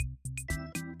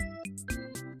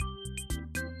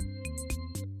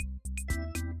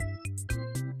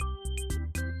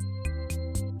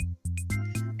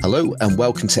Hello and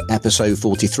welcome to episode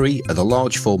 43 of the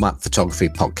Large Format Photography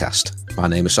Podcast. My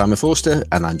name is Simon Forster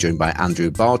and I'm joined by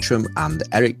Andrew Bartram and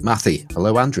Eric Matthey.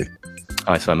 Hello, Andrew.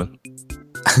 Hi, Simon.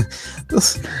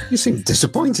 You seem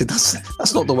disappointed.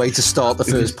 That's not the way to start the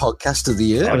first podcast of the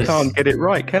year. I can't get it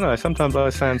right, can I? Sometimes I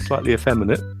sound slightly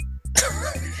effeminate.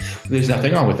 There's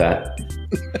nothing wrong with that.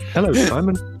 Hello,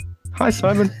 Simon. Hi,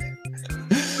 Simon.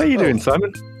 How are you doing,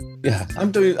 Simon? Yeah,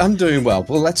 I'm doing well.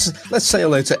 Well, let's say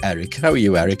hello to Eric. How are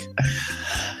you, Eric?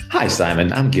 Hi,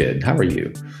 Simon. I'm good. How are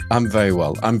you? I'm very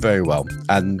well.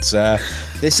 And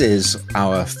this is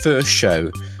our first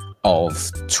show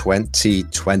of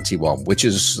 2021, which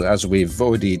is, as we've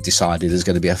already decided, is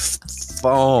going to be a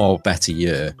far better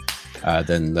year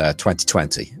than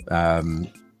 2020,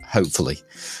 hopefully.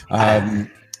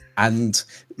 And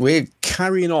we're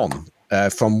carrying on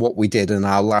from what we did in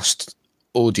our last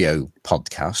audio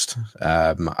podcast.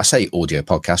 I say audio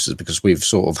podcast because we've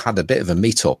sort of had a bit of a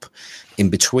meetup in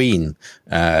between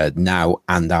now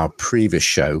and our previous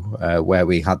show where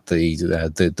we had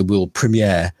the world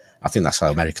premiere. I think that's how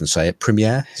Americans say it.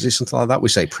 Premiere? Is it something like that? We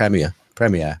say premiere.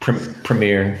 Premiere.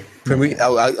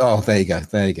 Oh, there you go.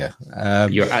 I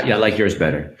like yours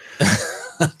better.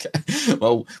 Okay.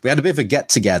 Well, we had a bit of a get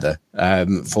together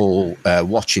for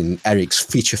watching Eric's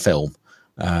feature film,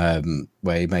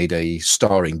 where he made a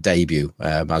starring debut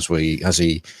as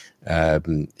he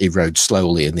rode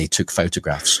slowly and he took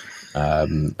photographs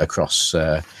across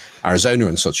Arizona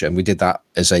and such. And we did that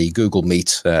as a Google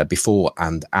Meet before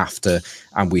and after,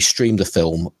 and we streamed the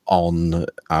film in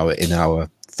our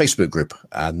Facebook group,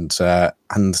 and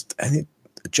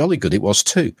jolly good it was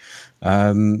too.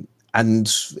 And I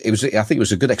think it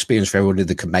was a good experience for everybody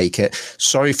that could make it.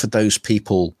 Sorry for those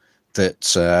people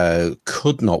that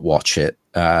could not watch it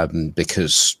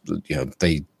because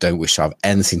they don't wish to have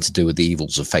anything to do with the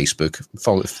evils of Facebook.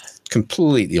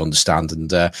 Completely understand, and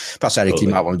perhaps Eric, totally.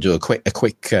 You might want to do a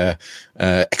quick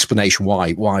explanation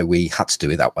why we had to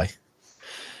do it that way.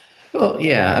 Well,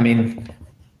 yeah, I mean,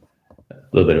 a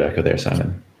little bit of echo there,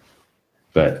 Simon,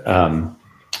 but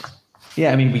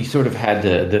yeah, I mean, we sort of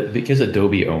had because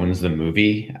Adobe owns the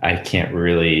movie, I can't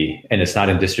really, and it's not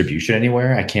in distribution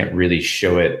anywhere, I can't really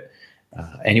show it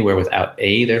anywhere without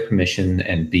A, their permission,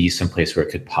 and B, someplace where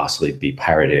it could possibly be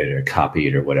pirated or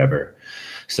copied or whatever.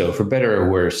 So for better or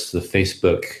worse, the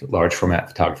Facebook Large Format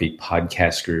Photography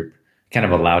Podcast group kind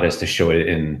of allowed us to show it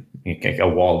in a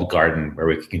walled garden where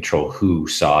we could control who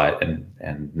saw it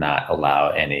and not allow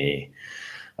any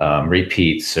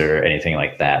repeats or anything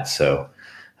like that. So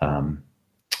there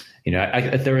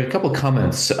were a couple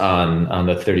comments on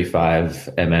the 35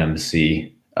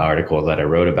 mmC article that I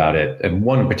wrote about it, and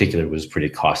one in particular was pretty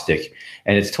caustic,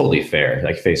 and it's totally fair.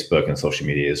 Like, Facebook and social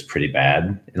media is pretty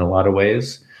bad in a lot of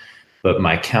ways, but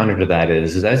my counter to that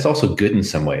is that it's also good in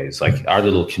some ways. Like, our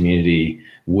little community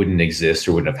wouldn't exist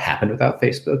or wouldn't have happened without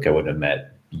Facebook. I wouldn't have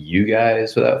met you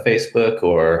guys without Facebook,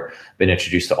 or been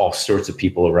introduced to all sorts of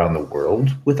people around the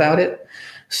world without it.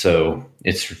 So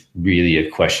it's really a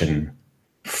question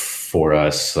for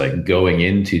us, like, going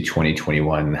into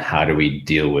 2021, how do we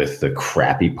deal with the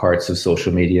crappy parts of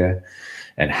social media,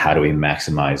 and how do we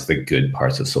maximize the good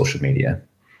parts of social media?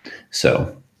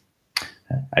 So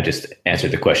I just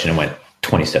answered the question and went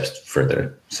 20 steps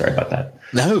further. Sorry about that.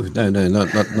 No,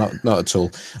 not at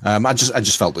all. I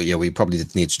just felt that we probably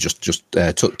did need to just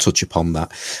touch upon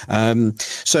that.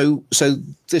 So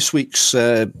this week's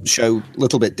show a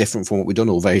little bit different from what we've done,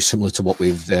 or very similar to what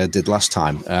we did last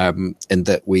time, in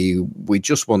that we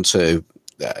just want to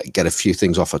get a few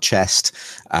things off our chest,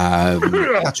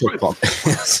 catch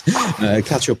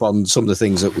up on some of the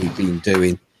things that we've been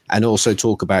doing, and also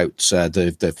talk about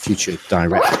the future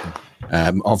direction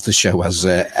of the show as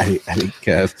Eric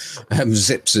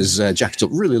zips his jacket up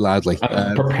really loudly.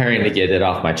 I'm preparing to get it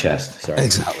off my chest. Sorry.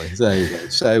 Exactly. There you go.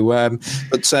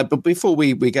 So, but before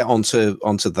we get onto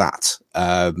that,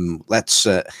 let's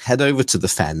head over to the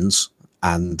Fens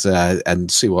and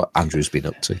see what Andrew's been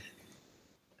up to.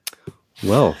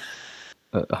 Well,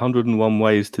 101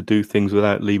 ways to do things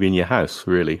without leaving your house,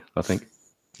 really, I think,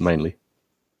 mainly.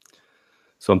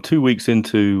 So I'm 2 weeks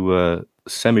into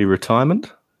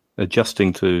semi-retirement,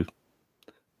 adjusting to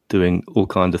doing all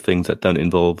kinds of things that don't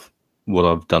involve what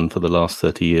I've done for the last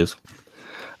 30 years.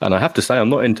 And I have to say, I'm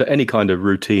not into any kind of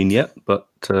routine yet, but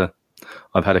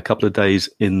I've had a couple of days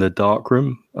in the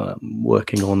darkroom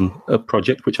working on a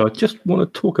project, which I just want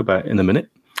to talk about in a minute.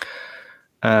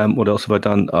 What else have I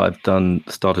done? I've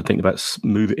started thinking about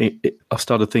moving. I've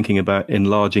started thinking about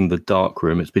enlarging the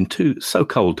darkroom. It's been so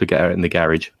cold to get out in the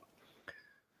garage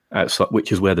outside,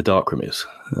 which is where the darkroom is.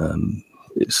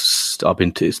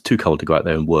 it's too cold to go out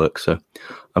there and work. So,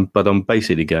 but I'm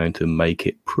basically going to make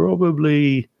it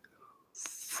probably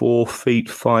 4 feet,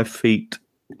 5 feet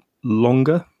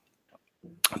longer.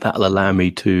 That'll allow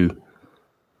me to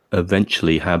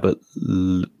eventually have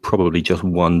probably just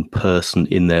one person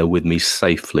in there with me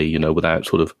safely, without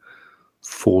sort of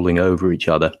falling over each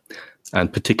other.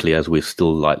 And particularly as we're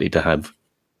still likely to have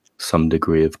some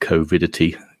degree of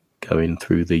COVIDity going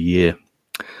through the year.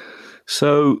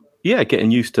 So, yeah,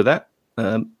 getting used to that.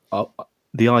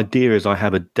 The idea is I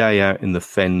have a day out in the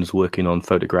fens working on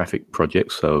photographic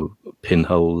projects, so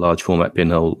pinhole, large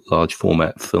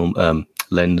format film,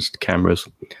 lensed cameras,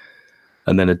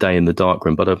 and then a day in the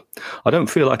darkroom. But I don't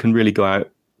feel I can really go out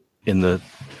in the,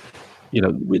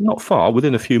 we're not far,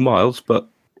 within a few miles, but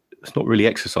it's not really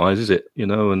exercise, is it?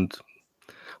 And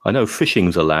I know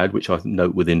fishing's allowed, which I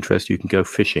note with interest. You can go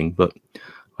fishing, but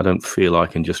I don't feel I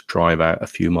can just drive out a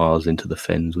few miles into the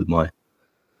fens with my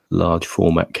large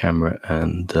format camera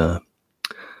and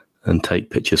take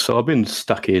pictures. So I've been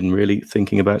stuck in really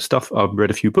thinking about stuff. I've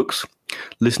read a few books,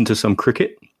 listened to some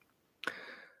cricket,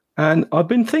 and I've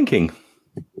been thinking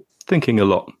a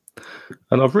lot.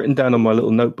 And I've written down on my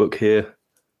little notebook here,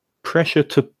 pressure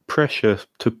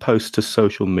to post to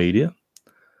social media.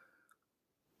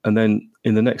 And then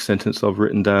in the next sentence, I've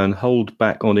written down, hold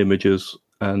back on images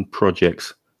and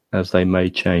projects as they may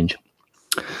change.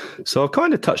 So I've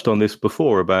kind of touched on this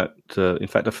before about, in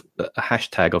fact, a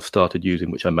hashtag I've started using,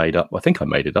 which I made up. I think I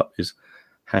made it up, is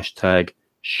hashtag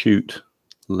shoot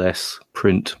less,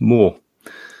 print more.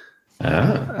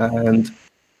 And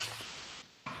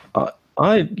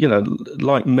I,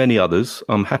 like many others,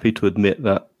 I'm happy to admit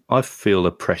that I feel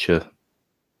a pressure.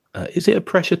 Is it a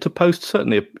pressure to post?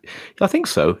 Certainly, I think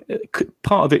so.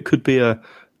 Part of it could be a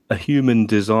human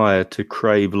desire to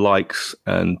crave likes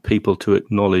and people to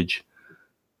acknowledge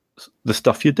the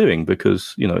stuff you're doing,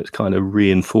 because it kind of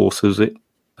reinforces it,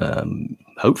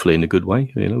 hopefully in a good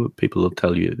way. People will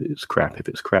tell you it's crap if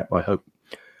it's crap, I hope.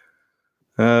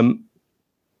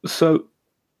 So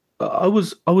I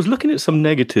was looking at some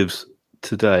negatives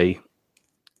today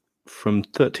from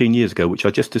 13 years ago, which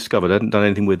I just discovered I hadn't done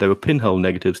anything with. They were pinhole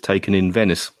negatives taken in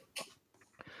Venice,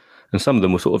 and some of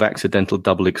them were sort of accidental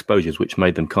double exposures, which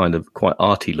made them kind of quite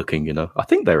arty looking. I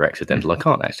think they were accidental. I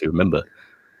can't actually remember.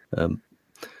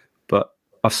 But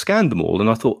I've scanned them all and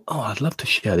I thought, I'd love to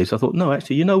share these. I thought, no,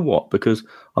 actually, you know what? Because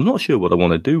I'm not sure what I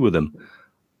want to do with them.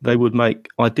 They would make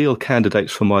ideal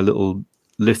candidates for my little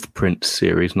lith print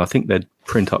series, and I think they'd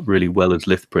print up really well as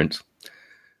lith prints.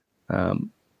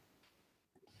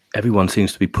 Everyone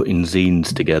seems to be putting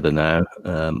zines together now.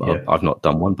 I've not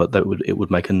done one, but it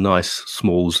would make a nice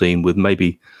small zine with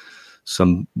maybe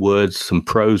some words, some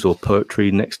prose or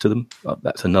poetry next to them.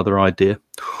 That's another idea.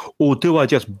 Or do I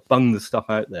just bung the stuff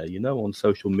out there, on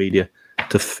social media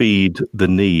to feed the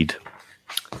need?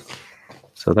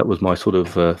 So that was my sort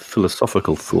of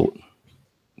philosophical thought.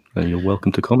 And you're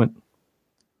welcome to comment.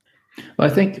 Well,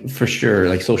 I think for sure,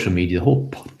 like social media, the whole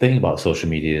thing about social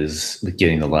media is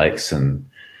getting the likes and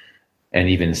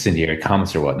even incendiary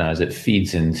comments or whatnot, is it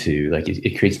feeds into, like,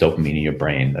 it creates dopamine in your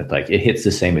brain. That, like, it hits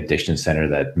the same addiction center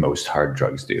that most hard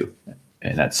drugs do.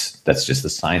 And that's just the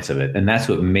science of it. And that's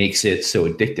what makes it so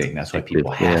addicting. That's why people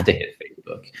have to hit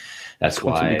Facebook. That's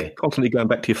constantly going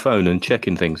back to your phone and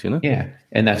checking things, Yeah.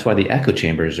 And that's why the echo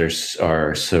chambers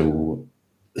are so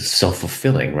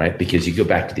self-fulfilling, right? Because you go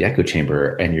back to the echo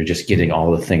chamber and you're just getting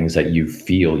all the things that you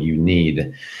feel you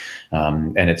need.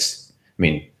 And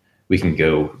we can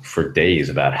go for days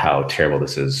about how terrible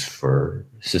this is for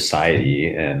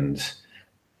society and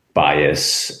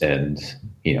bias and,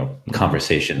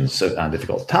 conversations on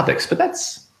difficult topics. But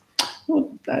that's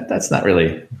not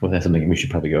really that's something we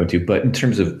should probably go into. But in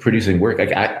terms of producing work,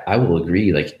 like I will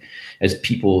agree, like, as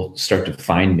people start to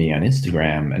find me on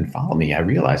Instagram and follow me, I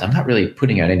realize I'm not really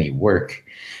putting out any work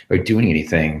or doing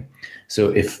anything.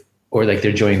 So or like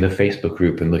they're joining the Facebook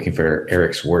group and looking for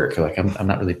Eric's work. Like I'm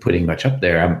not really putting much up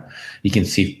there. You can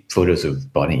see photos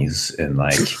of bunnies and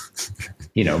like,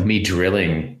 me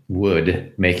drilling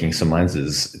wood, making some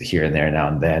lenses here and there now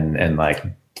and then, and like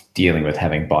dealing with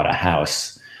having bought a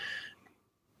house.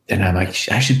 And I'm like,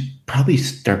 I should probably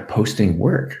start posting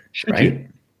work, right? You?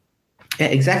 Yeah,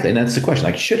 exactly. And that's the question.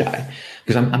 Like, should I?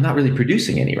 Because I'm not really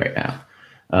producing any right now.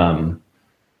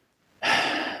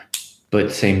 But at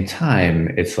the same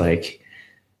time, it's like,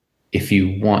 if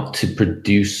you want to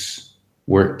produce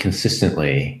work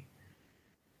consistently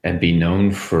and be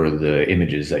known for the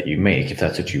images that you make, if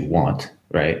that's what you want,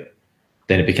 right,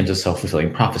 then it becomes a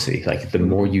self-fulfilling prophecy. Like, the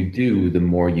more you do, the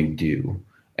more you do.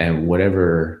 And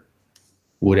whatever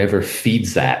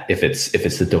feeds that, if it's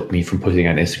the dopamine from posting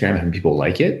on Instagram and people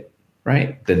like it,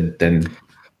 right? Then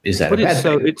is that But a bad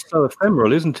thing? It's so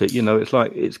ephemeral, isn't it? It's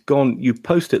like it's gone. You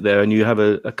post it there, and you have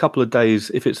a couple of days.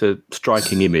 If it's a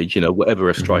striking image, whatever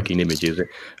a striking image is,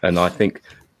 and I think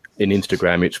in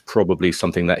Instagram, it's probably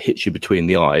something that hits you between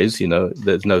the eyes.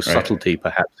 There's no subtlety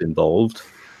perhaps involved.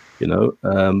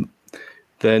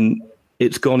 Then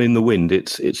it's gone in the wind.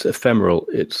 It's ephemeral.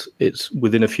 It's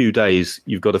within a few days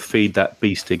you've got to feed that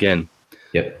beast again.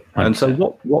 Yep. 100%. And so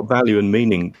what value and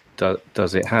meaning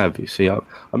does it have? You see, I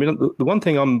mean, the one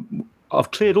thing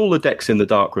I've cleared all the decks in the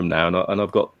darkroom now, and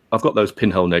I've got those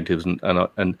pinhole negatives,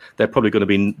 and they're probably going to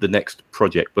be the next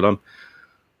project. But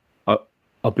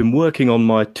I've been working on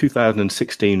my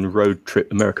 2016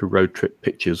 America road trip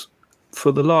pictures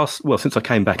for since I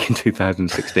came back in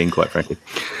 2016, quite frankly.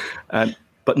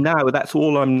 But now that's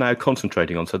all I'm now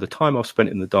concentrating on. So the time I've spent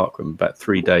in the darkroom, about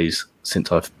 3 days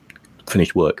since I've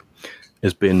finished work,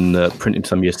 has been printing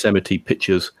some Yosemite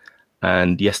pictures.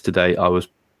 And yesterday I was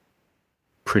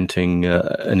printing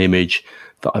an image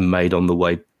that I made on the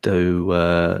way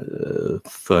to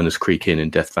Furnace Creek Inn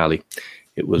in Death Valley.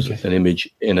 It was an image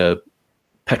in a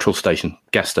petrol station,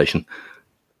 gas station.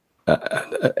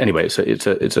 Anyway,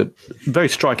 it's a very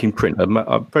striking print.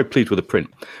 I'm very pleased with the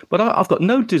print, but I've got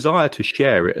no desire to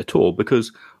share it at all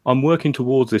because I'm working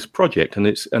towards this project, and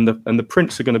the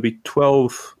prints are going to be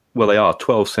 12. Well, they are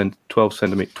 12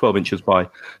 inches by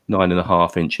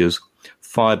 9.5 inches,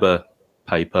 fiber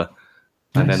paper,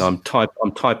 and then I'm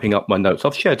typing up my notes.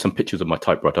 I've shared some pictures of my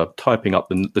typewriter. I'm typing up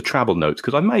the travel notes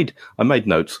because I made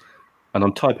notes, and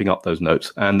I'm typing up those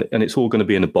notes, and it's all going to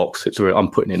be in a box. I'm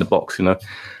putting it in a box,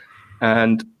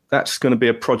 and that's going to be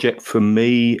a project for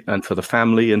me and for the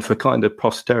family and for kind of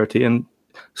posterity. And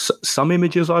some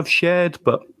images I've shared,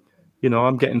 but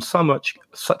I'm getting such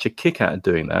a kick out of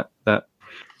doing that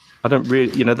I don't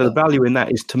really, the value in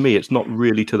that is, to me, it's not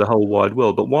really to the whole wide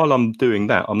world. But while I'm doing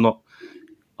that,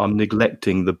 I'm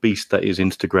neglecting the beast that is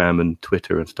Instagram and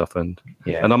Twitter and stuff. And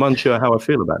I'm unsure how I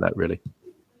feel about that, really.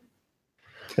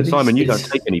 Simon, you don't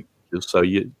take any pictures, so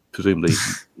you presumably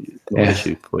not an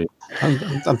issue for you.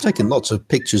 I'm taking lots of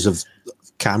pictures of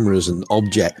cameras and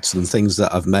objects and things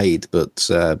that I've made, but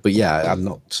yeah, I'm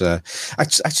not.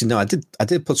 Actually, no, I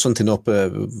did put something up.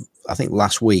 I think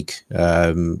last week,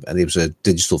 and it was a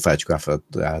digital photograph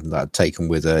that I'd taken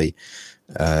with a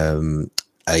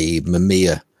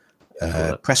Mamiya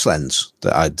press lens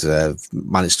that I'd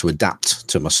managed to adapt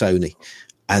to my Sony.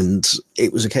 And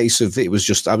it was a case of, I was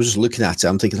just looking at it.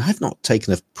 I'm thinking, I've not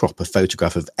taken a proper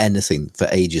photograph of anything for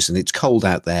ages, and it's cold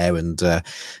out there, and the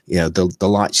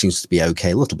light seems to be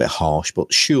okay, a little bit harsh,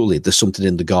 but surely there's something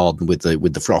in the garden with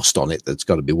the frost on it that's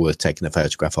got to be worth taking a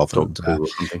photograph of.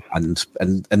 And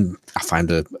I found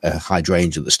a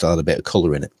hydrangea that still had a bit of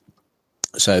colour in it.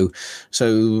 So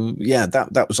yeah,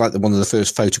 that was like one of the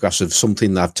first photographs of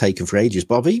something that I've taken for ages.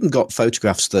 But I've even got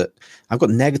photographs that I've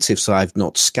got negatives that I've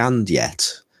not scanned yet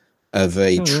of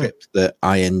a trip that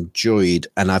I enjoyed,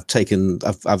 and I've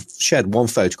shared one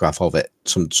photograph of it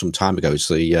some time ago. It's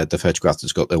the photograph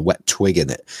that's got the wet twig in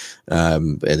it,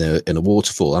 in a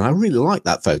waterfall, and I really like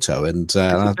that photo. And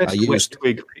I used wet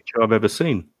twig picture I've ever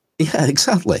seen. Yeah,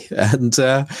 exactly. And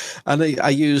I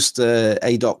used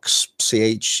ADOX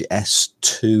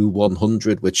CHS-2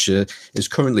 which is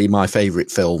currently my favorite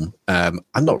film. I'm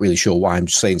not really sure why I'm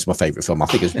saying it's my favorite film. I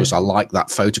think it's because I like that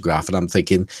photograph, and I'm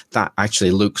thinking that actually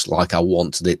looks like I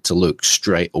wanted it to look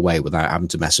straight away without having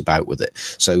to mess about with it.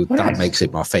 So that makes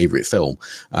it my favorite film.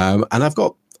 And I've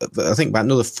got, I think, about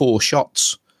another 4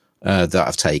 shots that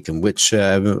I've taken, which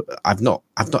I don't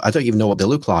even know what they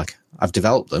look like. I've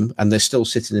developed them, and they're still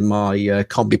sitting in my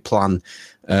Combi Plan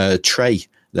tray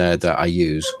there that I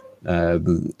use.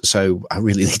 So I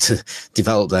really need to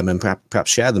develop them and perhaps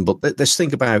share them. But let's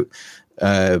think about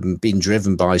being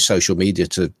driven by social media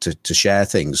to share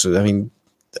things. I mean,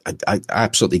 I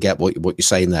absolutely get what you're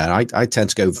saying there. I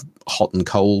tend to go hot and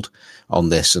cold on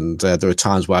this, and there are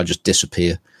times where I just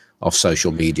disappear off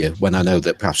social media when I know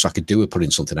that perhaps I could do with putting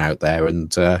something out there,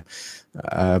 and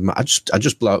I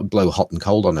just blow hot and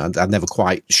cold on it. I'm never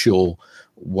quite sure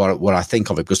what I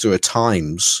think of it, because there are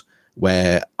times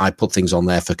where I put things on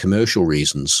there for commercial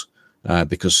reasons,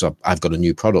 because I've got a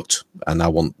new product and I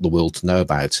want the world to know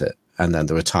about it. And then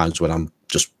there are times when I'm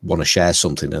just want to share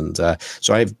something, and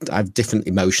so I have different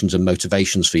emotions and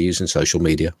motivations for using social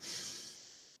media.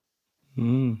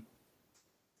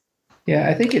 Yeah,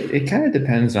 I think it kind of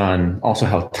depends on also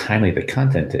how timely the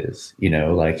content is.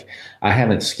 Like, I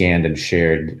haven't scanned and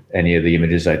shared any of the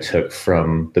images I took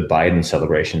from the Biden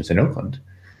celebrations in Oakland,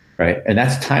 right? And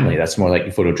that's timely. That's more like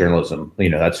photojournalism.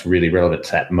 That's really relevant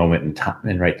to that moment in time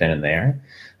and right then and there.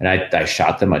 And I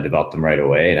shot them, I developed them right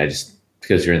away. And I just,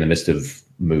 because you're in the midst of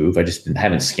move. I just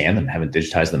haven't scanned them, haven't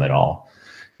digitized them at all,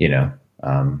 and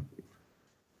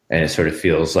it sort of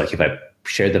feels like if I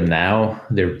share them now,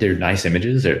 they're nice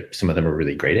images. Some of them are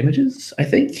really great images, I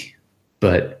think,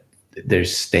 but they're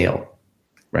stale,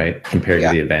 right? Compared to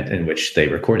the event in which they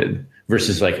recorded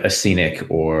versus like a scenic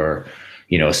or,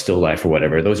 a still life or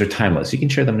whatever. Those are timeless. You can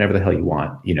share them whenever the hell you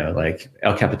want. Like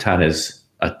El Capitan is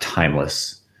a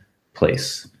timeless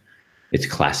place. It's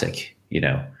classic,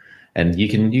 and you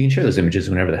can share those images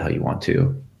whenever the hell you want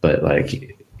to. But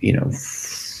like,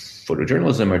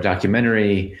 photojournalism or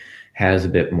documentary has a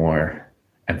bit more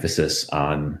emphasis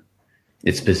on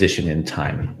its position in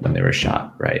time when they were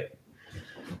shot, right?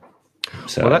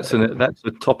 So that's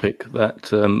a topic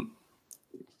that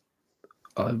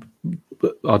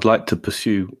I'd like to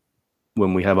pursue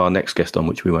when we have our next guest on,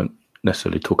 which we won't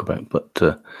necessarily talk about. But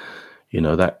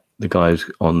that the guys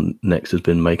on next has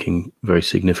been making very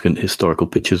significant historical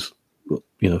pictures,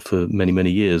 for many,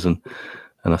 many years, and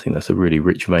I think that's a really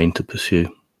rich vein to pursue.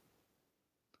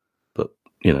 But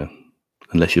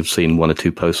unless you've seen one or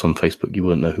two posts on Facebook, you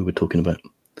won't know who we're talking about.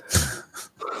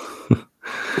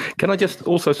 Can I just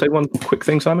also say one quick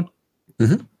thing, Simon?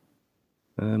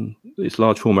 Mm-hmm. It's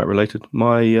large format related.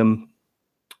 My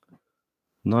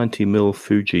 90mm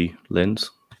Fuji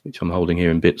lens, which I'm holding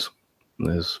here in bits,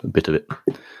 there's a bit of it,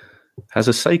 has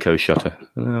a Seiko shutter.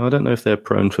 I don't know if they're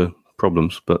prone for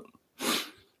problems,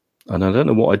 and I don't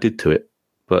know what I did to it,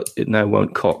 but it now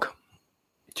won't cock.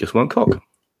 It just won't cock.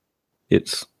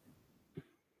 It's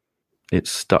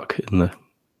stuck in the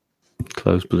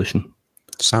closed position.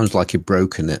 Sounds like you've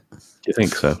broken it. Do you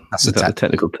think so? That's Is that a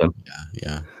technical term?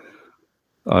 Yeah.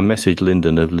 I messaged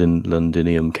Lyndon of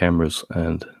Londinium Cameras,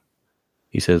 and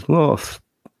he says, well,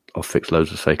 I'll fix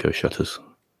loads of Seiko shutters.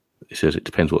 He says it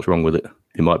depends what's wrong with it.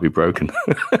 It might be broken.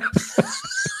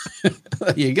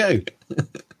 There you go.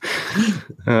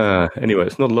 Anyway,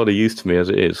 it's not a lot of use to me as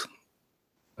it is.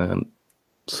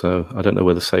 So I don't know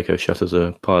whether Seiko shutters are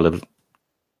a pile of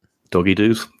doggy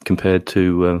doos compared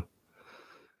to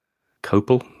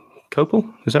Copal.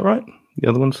 Copal, is that right? The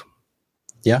other ones?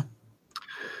 Yeah.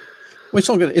 Well, it's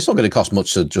not going to cost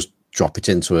much to just drop it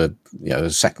into a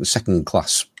second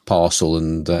class parcel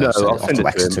and no, I'll send it to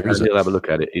Exeter, him, and he'll have a look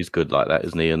at it. He's good like that,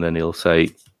 isn't he? And then he'll say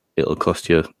it'll cost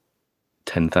you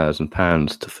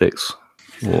 £10,000 to fix,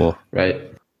 or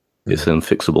it's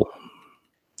unfixable.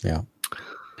 Yeah.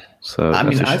 So I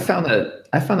mean, I found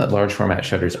that large format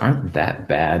shutters aren't that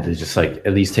bad. They just like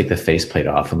at least take the faceplate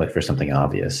off and look for something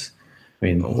obvious. I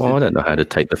mean, well, I don't know how to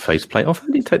take the faceplate off. How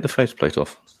do you take the faceplate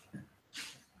off?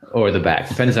 Or the back,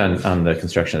 depends on the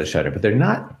construction of the shutter, but they're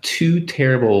not too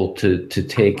terrible to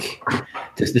take,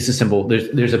 to disassemble.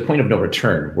 There's a point of no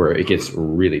return where it gets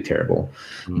really terrible,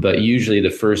 but usually the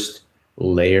first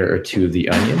layer or two of the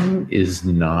onion is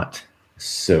not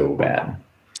so bad.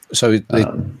 So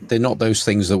they're not those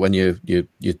things that when you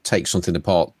take something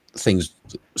apart, things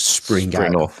spring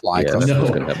out off. Fly across.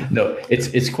 No,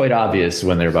 it's quite obvious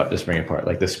when they're about to spring apart.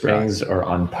 Like the springs are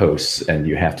on posts, and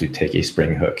you have to take a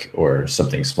spring hook or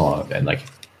something small and like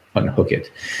unhook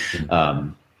it.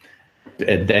 And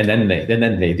then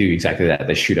they do exactly that.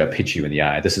 They shoot up, hit you in the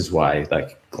eye. This is why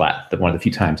like one of the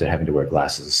few times that having to wear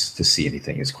glasses to see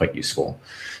anything is quite useful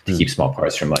to keep small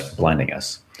parts from like blinding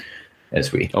us.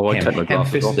 As we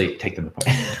ham-fistedly take them apart.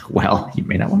 Well, you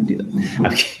may not want to do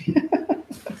that. Okay.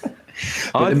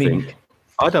 I think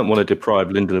I don't want to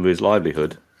deprive Lyndon of his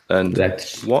livelihood. And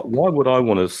why would I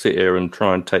want to sit here and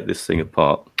try and take this thing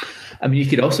apart? I mean, you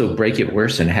could also break it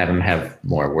worse and have him have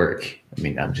more work. I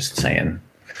mean, I'm just saying.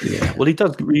 Yeah. Well, he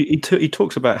does. He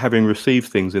talks about having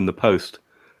received things in the post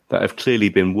that have clearly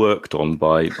been worked on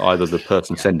by either the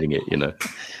person sending it,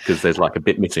 because there's like a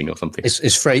bit missing or something.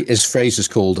 His phrase is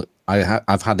called,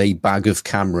 I've had a bag of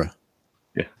camera.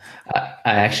 Yeah, I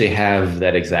actually have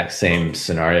that exact same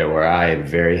scenario where I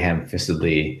very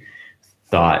ham-fistedly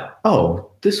thought, oh,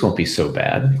 this won't be so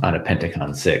bad on a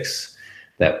Pentagon 6,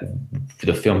 that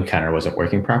the film counter wasn't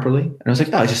working properly. And I was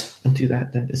like, oh, just don't do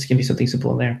that. It's going to be something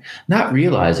simple in there. Not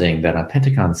realizing that on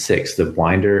Pentagon 6, the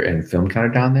winder and film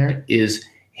counter down there is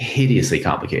hideously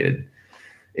complicated.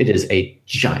 It is a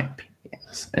giant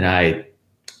penis. And I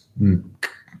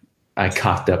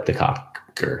cocked up the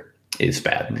cocker. It's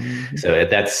bad. Mm-hmm. So I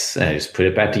just put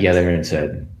it back together and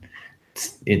said,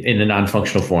 in a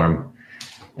non-functional form,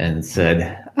 and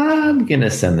said, I'm going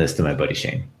to send this to my buddy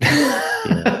Shane. I'm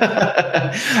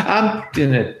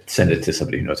going to send it to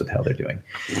somebody who knows what the hell they're doing.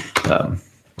 I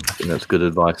think that's good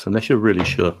advice, unless you're really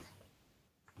sure.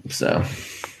 So,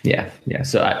 yeah.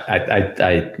 So I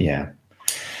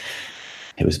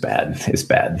it was bad. It's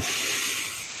bad.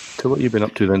 So what have you been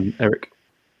up to then, Eric?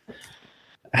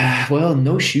 Well,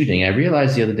 no shooting. I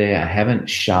realized the other day I haven't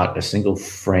shot a single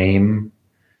frame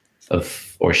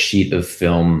of or sheet of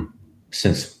film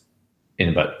since in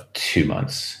about 2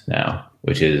 months now,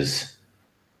 which is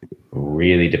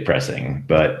really depressing.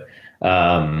 But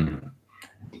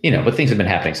but things have been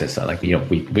happening since then. Like,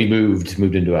 we moved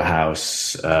into a house,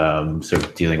 sort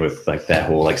of dealing with like that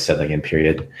whole like settling in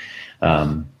period.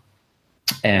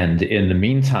 And in the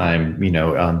meantime,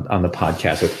 on the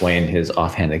podcast with Wayne, his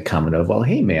offhanded comment of, well,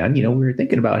 hey man, we were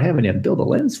thinking about having him build a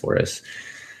lens for us,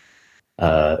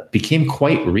 became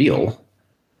quite real.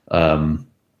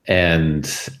 And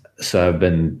so I've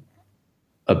been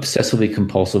obsessively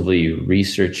compulsively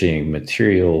researching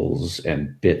materials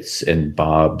and bits and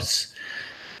bobs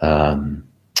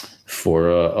for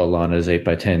Alana's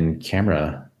 8x10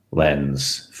 camera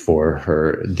lens for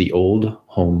her. The Old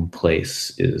Home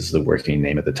Place is the working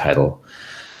name of the title.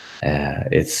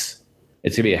 It's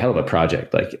gonna be a hell of a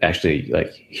project. Like, actually,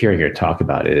 like hearing her talk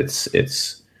about it,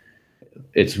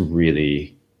 it's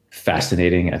really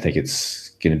fascinating. I think it's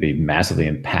going to be massively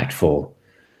impactful.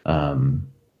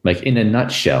 Like, in a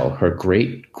nutshell, her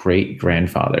great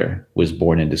grandfather was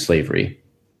born into slavery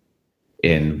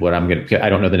in what I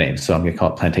don't know the name, so I'm going to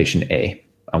call it Plantation A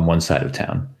on one side of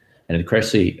town. And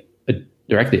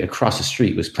directly across the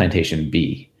street was Plantation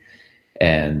B.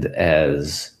 And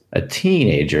as a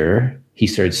teenager, he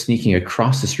started sneaking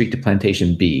across the street to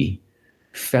Plantation B,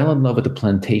 fell in love with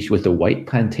the white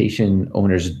plantation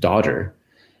owner's daughter,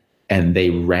 and they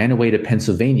ran away to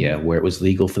Pennsylvania, where it was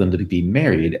legal for them to be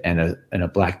married and a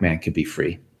black man could be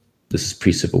free. This is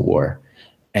pre-Civil War.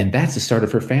 And that's the start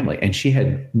of her family. And she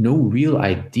had no real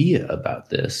idea about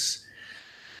this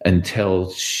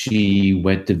until she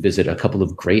went to visit a couple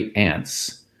of great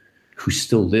aunts who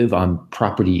still live on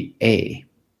property A,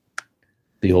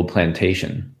 the old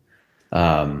plantation.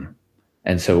 And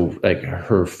so, like,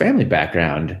 her family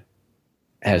background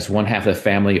has one half of the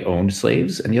family owned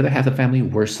slaves and the other half of the family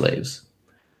were slaves,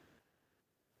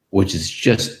 which is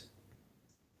just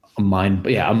a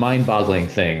mind-boggling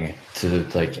thing to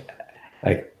like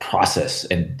process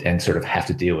and sort of have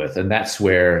to deal with. And that's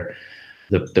where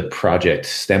the project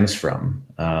stems from.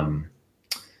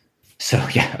 So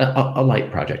yeah, a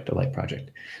light project.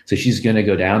 So she's going to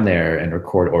go down there and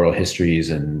record oral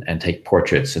histories and take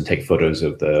portraits and take photos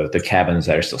of the cabins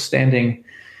that are still standing.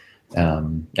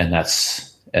 And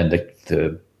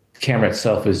the camera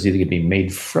itself is either going to be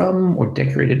made from or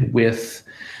decorated with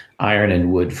iron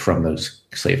and wood from those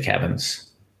slave cabins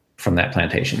from that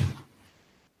plantation.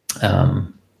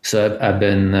 So I've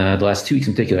been, the last 2 weeks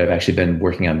in particular, I've actually been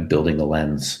working on building the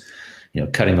lens,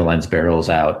 cutting the lens barrels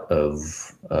out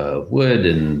of wood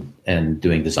and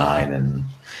doing design. And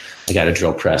I got a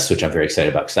drill press, which I'm very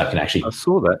excited about because I can actually... I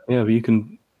saw that. Yeah, but you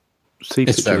can see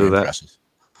it's very impressive.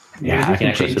 Yeah, I can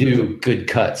actually do good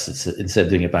cuts instead of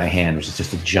doing it by hand, which is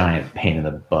just a giant pain in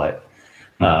the butt.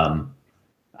 I'm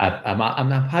not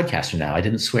a podcaster now. I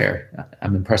didn't swear.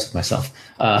 I'm impressed with myself.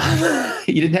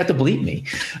 You didn't have to bleep me.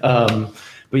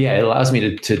 But yeah, it allows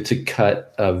me to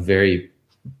cut a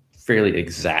fairly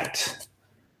exact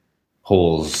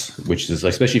holes, which is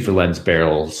especially for lens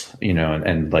barrels,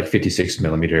 and like 56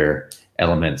 millimeter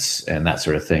elements and that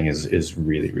sort of thing is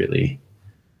really, really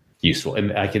useful.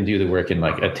 And I can do the work in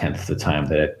like a tenth the time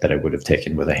that I would have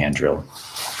taken with a hand drill.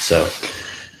 So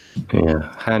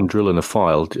yeah, hand drill and a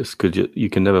file, just because you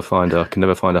can never find a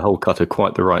hole cutter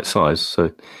quite the right size.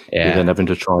 So you're then having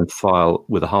to try and file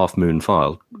with a half moon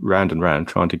file round and round,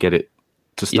 trying to get it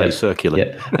to stay circular.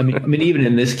 Yeah. I mean, even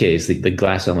in this case, the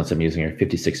glass elements I'm using are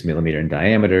 56 millimeter in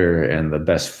diameter, and the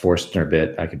best Forstner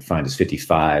bit I could find is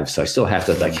 55. So I still have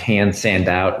to like hand sand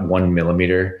out 1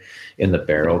 millimeter in the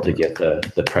barrel to get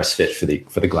the press fit for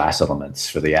the glass elements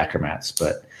for the acromats.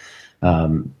 But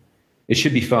it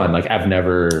should be fun. Like, I've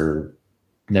never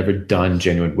done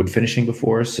genuine wood finishing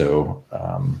before, so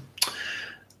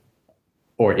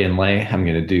or inlay. I'm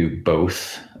going to do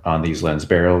both on these lens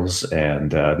barrels,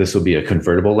 and this will be a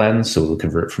convertible lens, so it'll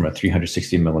convert from a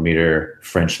 360 millimeter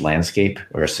French landscape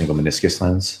or a single meniscus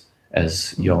lens,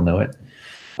 as you all know it,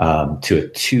 to a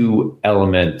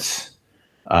 2-element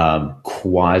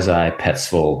quasi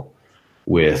Petzval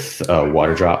with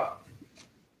water drop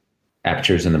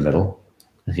apertures in the middle.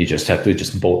 You just have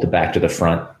to bolt the back to the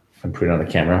front and put it on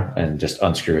the camera and just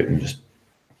unscrew it, and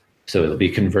so it'll be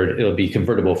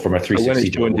convertible from a 360 when it's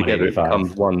joined to together, it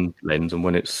becomes one lens, and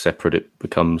when it's separate, it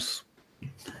becomes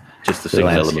just the single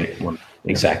element.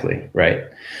 Exactly, right.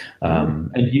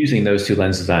 And using those two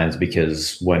lens designs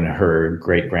because when her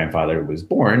great grandfather was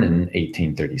born in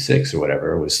 1836 or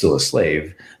whatever, was still a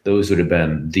slave, those would have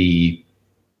been the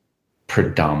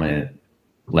predominant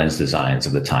lens designs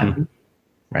of the time,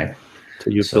 right? So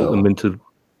you built them into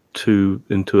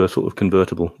a sort of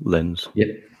convertible lens. Yep.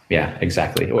 Yeah,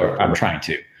 exactly. Or I'm trying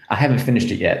to. I haven't finished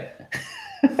it yet.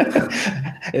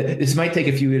 This might take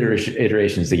a few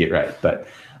iterations to get right, but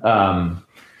so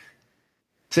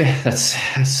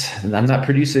that's I'm not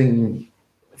producing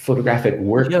photographic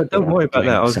work. Yeah, don't worry about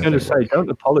that. I was going to say, don't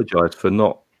apologize for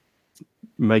not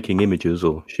making images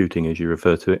or shooting, as you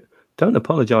refer to it. Don't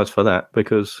apologize for that,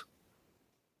 because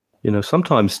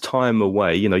sometimes time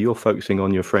away, you're focusing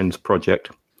on your friend's project,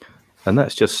 and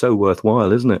that's just so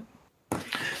worthwhile, isn't it?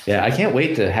 Yeah, I can't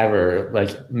wait to have her,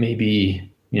 like,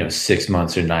 maybe 6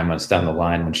 months or 9 months down the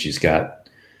line, when she's got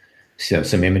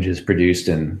some images produced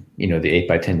and the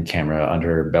 8x10 camera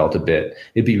under her belt a bit.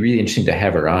 It'd be really interesting to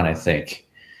have her on, I think,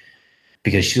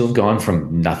 because she'll have gone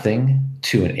from nothing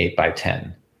to an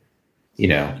 8x10,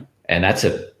 and that's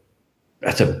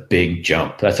a big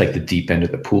jump. That's like the deep end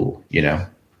of the pool,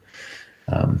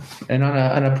 and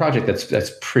on a project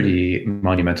that's pretty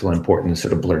monumental and important,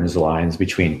 sort of blurs the lines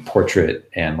between portrait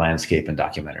and landscape and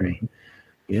documentary.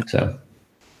 Yeah. So,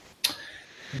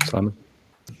 Simon.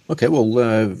 Okay, well,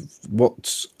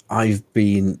 what I've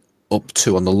been up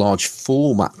to on the large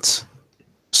format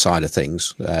side of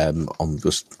things, on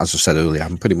just, as I said earlier,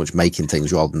 I'm pretty much making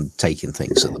things rather than taking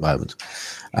things at the moment,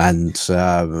 and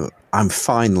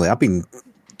I've been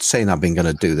saying I've been going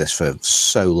to do this for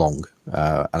so long,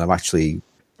 and I've actually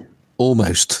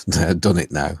almost done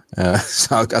it now.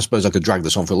 So I suppose I could drag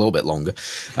this on for a little bit longer,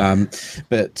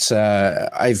 but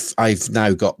I've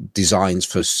now got designs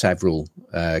for several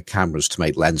cameras to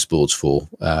make lens boards for.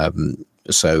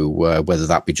 So whether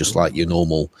that be just like your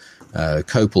normal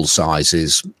Copal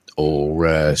sizes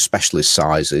or specialist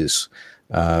sizes.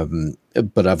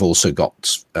 But I've also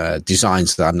got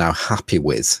designs that I'm now happy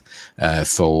with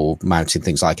for mounting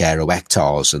things like Aero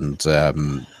Hectars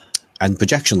and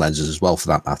projection lenses as well, for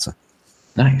that matter.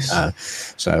 Nice.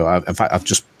 So in fact, I've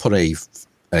just put a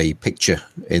picture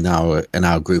in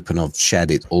our group, and I've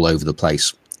shared it all over the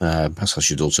place. Perhaps I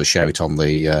should also share it on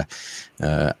the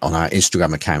on our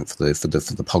Instagram account for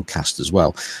the podcast as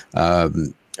well, of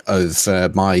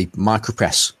my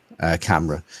Micropress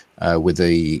camera. With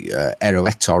the Aero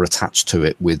Hectar attached to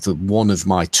it, with one of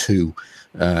my two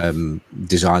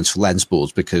designs for lens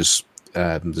boards, because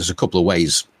there's a couple of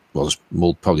ways. Well, there's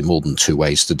probably more than two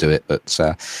ways to do it, but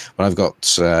I've got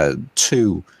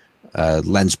two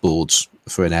lens boards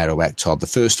for an Aero Hectar. The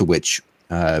first of which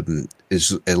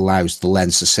it allows the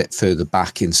lens to sit further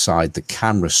back inside the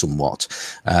camera somewhat,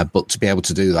 but to be able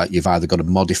to do that, you've either got to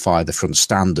modify the front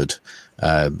standard,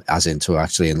 as in to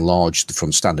actually enlarge the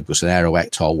front standard, because an Aero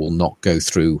Hectar will not go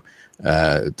through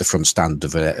the front standard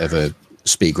of a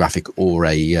Speed Graphic or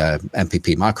a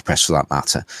MPP Micropress, for that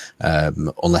matter,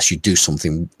 unless you do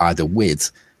something either with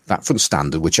that front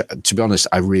standard, which, to be honest,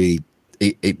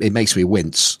 it makes me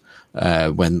wince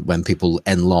when people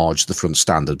enlarge the front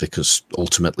standard, because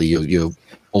ultimately you're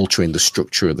altering the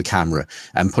structure of the camera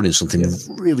and putting something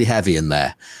really heavy in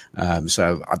there.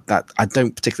 So I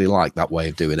don't particularly like that way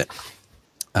of doing it.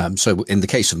 So in the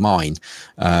case of mine,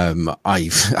 I've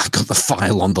got the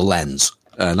file on the lens,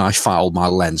 and I filed my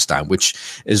lens down, which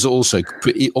is also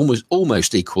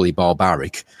almost equally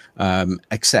barbaric,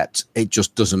 except it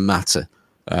just doesn't matter.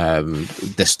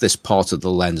 This part of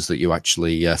the lens that you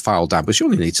actually file down, but you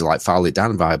only need to file it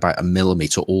down by about 1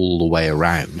 millimeter all the way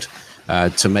around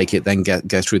to make it then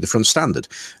get through the front standard.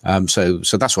 So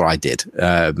that's what I did,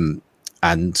 and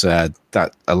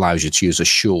that allows you to use a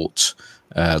short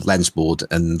lens board,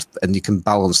 and you can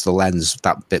balance the lens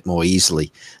that bit more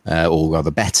easily, or rather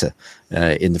better,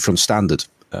 in the front standard.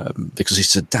 Because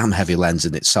it's a damn heavy lens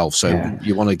in itself, so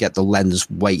you want to get the lens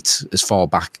weight as far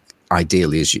back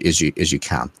ideally as you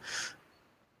can.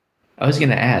 I was going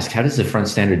to ask, how does the front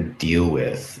standard deal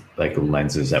with like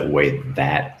lenses that weigh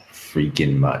that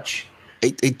freaking much?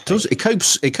 It does. It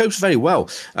copes very well.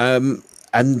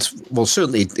 And well,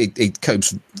 certainly it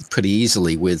copes pretty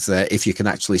easily with if you can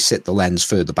actually sit the lens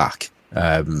further back,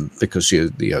 because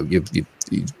you've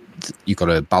got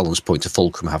a balance point to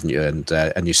fulcrum, haven't you?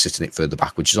 And you're sitting it further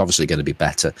back, which is obviously going to be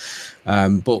better.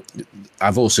 But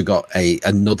I've also got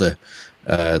another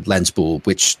lens board,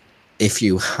 which, if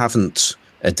you haven't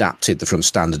adapted the front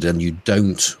standard and you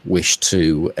don't wish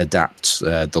to adapt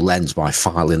the lens by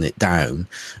filing it down,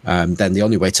 then the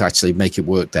only way to actually make it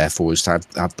work, therefore, is to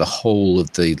have the whole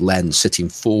of the lens sitting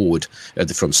forward at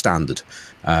the front standard.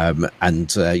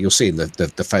 And you'll see in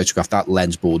the photograph that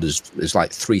lens board is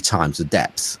like 3 times the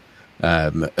depth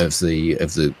of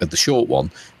the short one,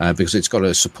 because it's got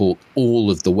to support all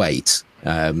of the weight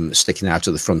sticking out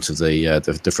of the front of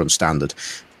the front standard.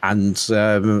 And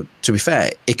to be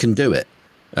fair, it can do it.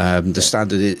 The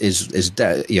standard is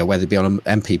whether it be on an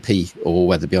MPP or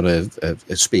whether it be on a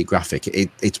speed graphic,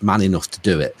 it's man enough to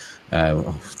do it.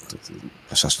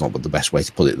 That's not the best way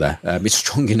to put it there. It's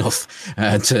strong enough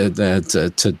to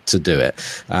do it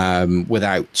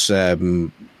without.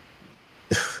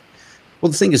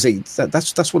 Well, the thing is,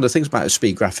 that's one of the things about a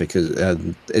speed graphic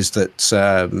is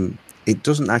that it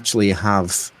doesn't actually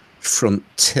have front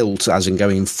tilt as in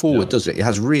going forward, does it? It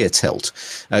has rear tilt,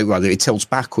 rather it tilts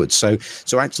backwards. So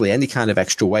actually, any kind of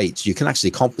extra weight you can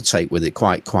actually compensate with it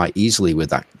quite easily with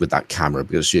that camera,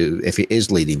 because if it is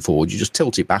leaning forward, you just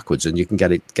tilt it backwards and you can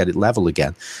get it level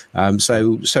again.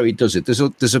 So it does it.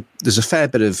 There's a fair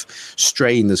bit of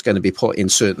strain that's going to be put in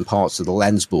certain parts of the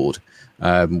lens board.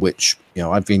 Which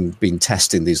I've been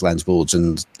testing these lens boards,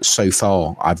 and so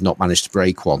far I've not managed to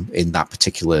break one in that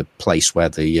particular place where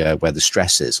the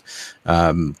stress is.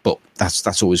 But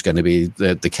that's always going to be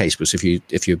the case, because if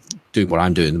you're doing what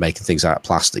I'm doing and making things out of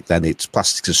plastic, then it's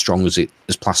plastic's as strong as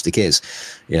plastic is.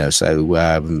 So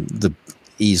the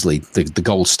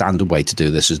gold standard way to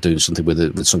do this is doing something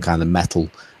with some kind of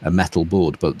metal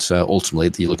board, but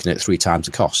ultimately you're looking at 3 times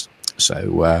the cost.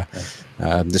 So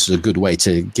this is a good way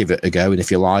to give it a go, and if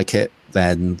you like it,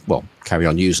 then carry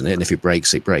on using it, and if it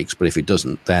breaks, it breaks. But if it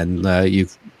doesn't, then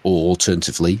or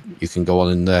alternatively, you can go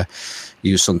on and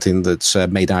use something that's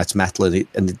made out of metal,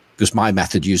 and because my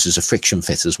method uses a friction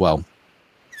fit as well,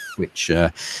 which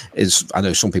is, I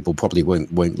know some people probably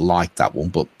won't like that one,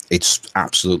 but it's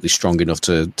absolutely strong enough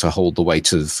to hold the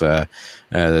weight of the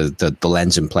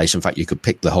lens in place. In fact, you could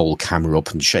pick the whole camera up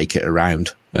and shake it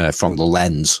around from the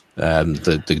lens.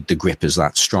 The grip is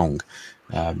that strong.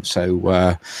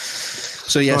 So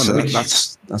yes, Simon,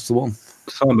 that's the one.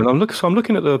 Simon, I'm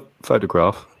looking at the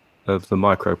photograph of the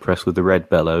micro press with the red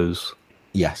bellows.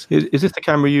 Yes. Is this the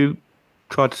camera you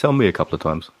tried to sell me a couple of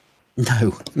times?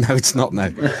 No, it's not. No,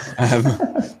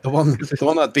 the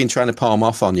one I've been trying to palm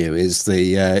off on you is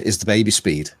the Baby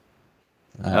Speed.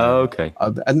 Okay.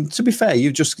 And to be fair,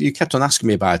 you kept on asking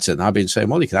me about it, and I've been saying,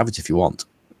 well, you can have it if you want.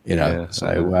 I'm a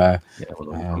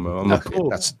poor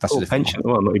pensioner.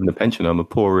 Well, I'm not even a pensioner. I'm a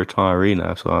poor retiree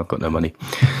now, so I've got no money.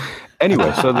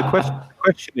 Anyway, so the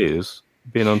question is,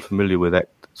 being unfamiliar with it,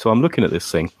 so I'm looking at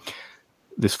this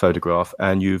photograph,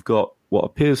 and you've got what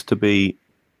appears to be.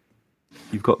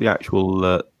 You've got the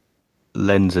actual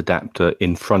lens adapter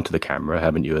in front of the camera,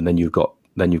 haven't you? And then you've got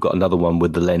another one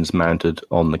with the lens mounted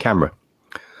on the camera.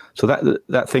 So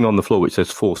that thing on the floor which says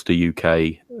Forster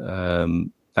UK,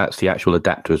 that's the actual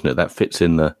adapter, isn't it? That fits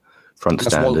in the front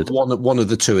standard. One of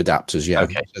the 2 adapters, yeah.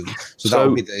 Okay. So that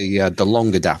would be the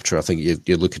long adapter, I think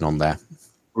you're looking on there.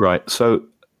 Right. So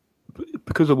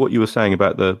because of what you were saying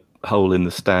about the hole in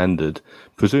the standard,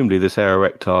 presumably this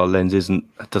Aeroectar lens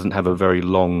doesn't have a very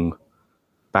long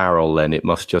barrel, then it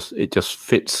just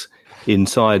fits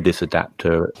inside this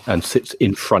adapter and sits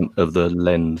in front of the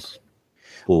lens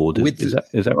board. Is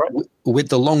that right? With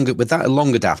that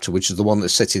long adapter, which is the one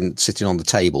that's sitting on the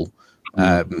table,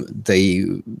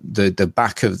 the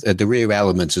back of the rear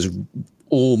element is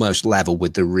almost level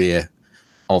with the rear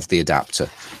of the adapter,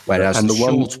 whereas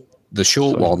the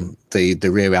short one, the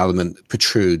rear element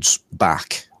protrudes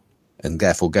back and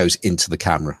therefore goes into the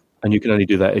camera. And you can only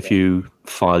do that if you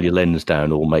file your lens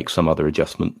down or make some other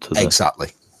adjustment to the... Exactly.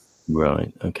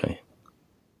 Right. Okay.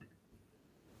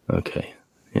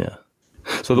 Yeah.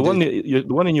 So the one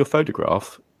in your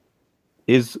photograph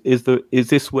is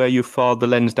this where you filed the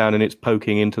lens down and it's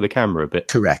poking into the camera a bit?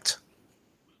 Correct.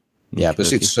 Yeah,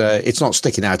 but it's not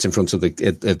sticking out in front of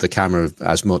the camera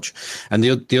as much. And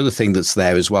the other thing that's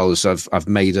there as well is I've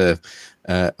made a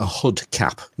hood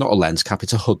cap, not a lens cap,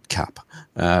 it's a hood cap,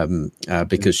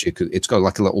 because it's got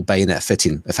like a little bayonet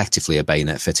fitting, effectively a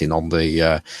bayonet fitting on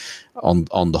the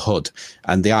hood.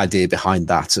 And the idea behind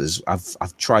that is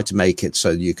I've tried to make it so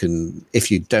you can, if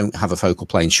you don't have a focal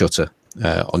plane shutter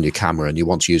on your camera and you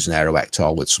want to use an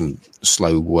Aeroectar with some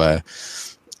slow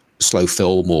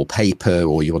film or paper,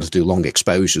 or you want to do long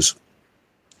exposures,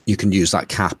 you can use that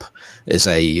cap as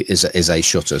a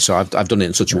shutter. So I've done it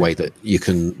in such a way that you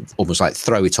can almost like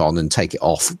throw it on and take it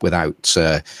off without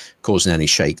causing any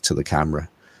shake to the camera.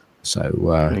 So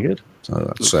very good.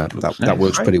 So that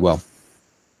works pretty well.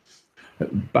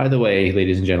 By the way,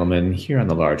 ladies and gentlemen, here on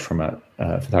the Large Format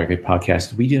Photography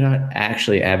Podcast, we do not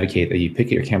actually advocate that you pick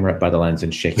your camera up by the lens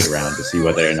and shake it around to see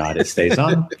whether or not it stays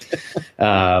on.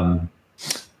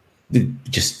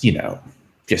 Just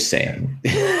saying.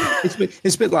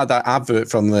 It's a bit like that advert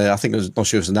from I think it was, not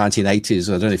sure it was the 1980s.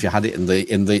 I don't know if you had it in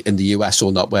the US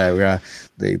or not, where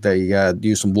they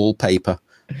use some wallpaper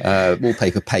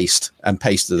wallpaper paste and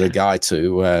pasted a guy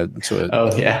to a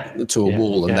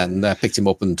wall, and then picked him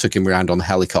up and took him around on a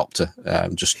helicopter,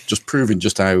 just proving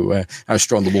just how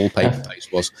strong the wallpaper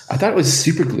paste was. I thought it was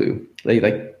super glue.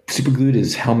 Like super glued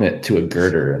his helmet to a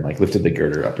girder and like lifted the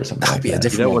girder up or something. That'd be a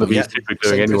different. You don't want to be super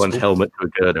gluing anyone's helmet to a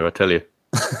girder, I tell you.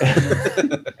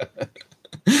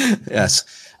 Yes,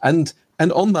 and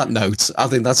on that note, I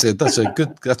think that's a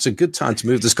good time to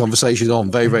move this conversation on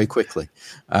very, very quickly.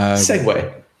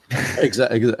 Segue.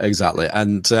 Exactly,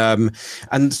 and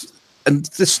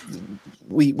this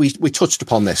we touched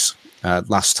upon this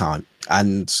last time,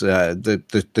 and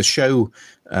the show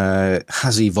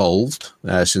has evolved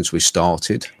since we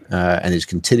started, and is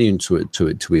continuing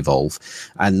to evolve.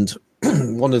 And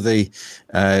one of the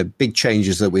big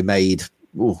changes that we made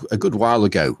a good while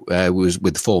ago was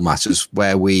with the formatters,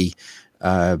 where we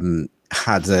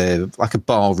had a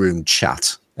barroom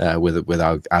chat with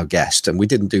our guest, and we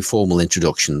didn't do formal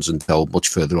introductions until much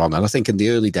further on. And I think in the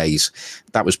early days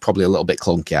that was probably a little bit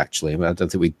clunky, actually. I don't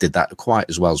think we did that quite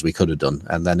as well as we could have done.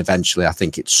 And then eventually I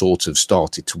think it sort of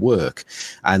started to work.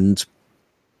 And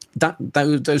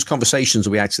those conversations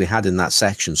that we actually had in that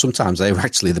section, sometimes they were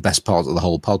actually the best part of the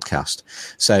whole podcast.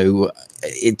 So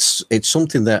it's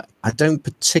something that I don't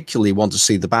particularly want to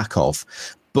see the back of,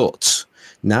 but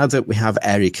now that we have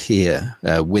Eric here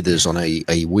with us on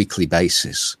a weekly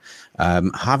basis,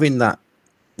 having that,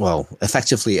 well,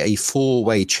 effectively a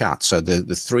four-way chat, so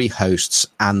the three hosts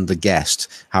and the guest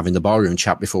having the barroom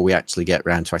chat before we actually get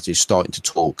around to actually starting to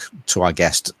talk to our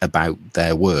guest about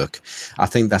their work, I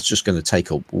think that's just going to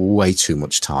take up way too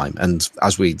much time. And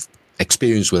as we've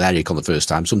experienced with Eric on the first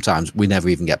time, sometimes we never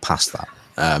even get past that.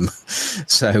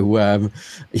 That's,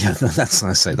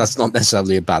 I say, that's not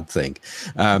necessarily a bad thing.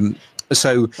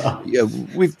 So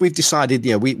we've decided,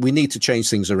 we need to change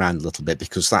things around a little bit,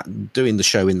 because that doing the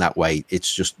show in that way,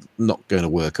 it's just not going to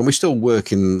work. And we're still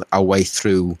working our way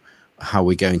through how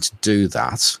we're going to do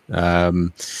that.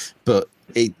 But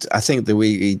I think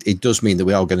that it does mean that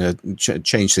we are going to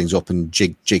change things up and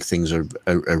jig things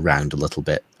around a little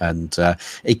bit. And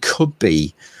it could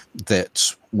be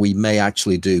that we may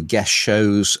actually do guest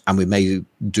shows, and we may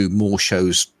do more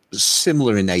shows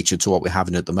similar in nature to what we're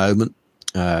having at the moment.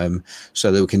 So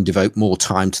that we can devote more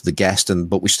time to the guest,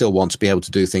 but we still want to be able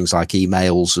to do things like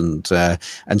emails,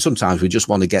 and sometimes we just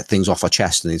want to get things off our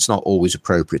chest, and it's not always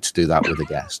appropriate to do that with a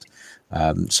guest.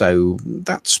 So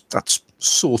that's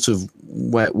sort of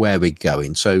where we're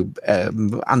going. So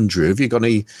Andrew, have you got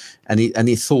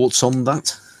any thoughts on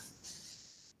that?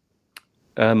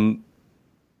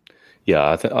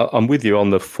 Yeah, I'm with you on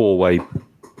the four-way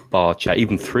bar chat,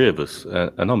 even three of us,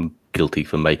 and I'm guilty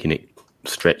for making it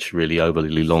stretch really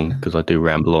overly long because I do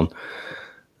ramble on.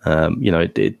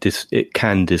 It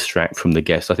can distract from the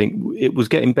guest. I think it was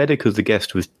getting better because the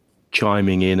guest was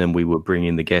chiming in and we were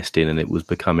bringing the guest in, and it was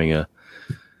becoming a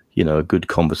good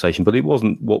conversation. But it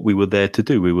wasn't what we were there to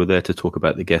do. We were there to talk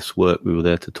about the guest's work. We were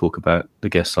there to talk about the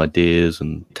guest's ideas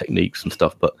and techniques and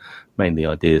stuff, but mainly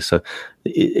ideas. So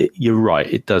you're right.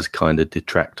 It does kind of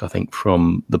detract, I think,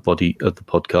 from the body of the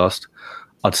podcast.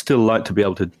 I'd still like to be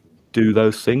able to do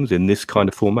those things in this kind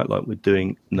of format like we're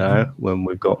doing now, when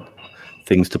we've got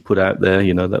things to put out there,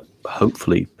 that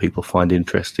hopefully people find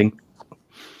interesting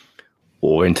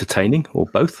or entertaining, or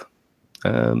both.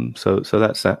 So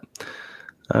that's that.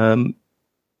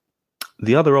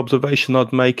 The other observation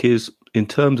I'd make is, in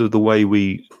terms of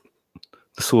the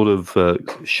sort of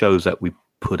shows that we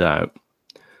put out,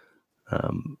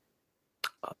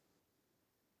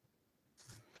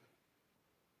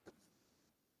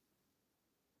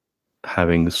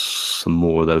 having some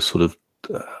more of those sort of,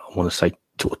 I want to say,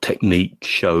 sort of technique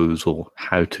shows or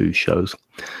how-to shows.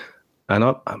 And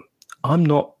I'm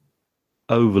not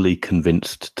overly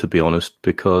convinced, to be honest,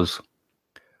 because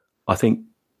I think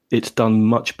it's done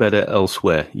much better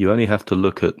elsewhere. You only have to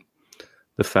look at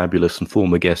the fabulous and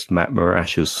former guest Matt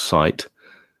Marash's site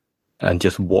and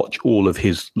just watch all of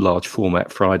his large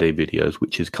format Friday videos,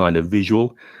 which is kind of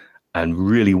visual and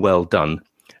really well done.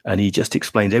 And he just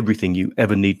explains everything you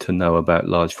ever need to know about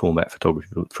large format photography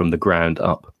from the ground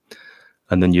up.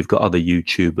 And then you've got other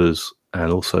YouTubers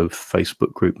and also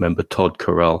Facebook group member Todd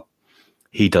Corral.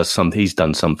 He's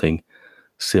done something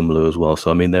similar as well. So,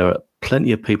 I mean, there are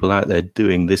plenty of people out there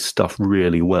doing this stuff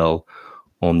really well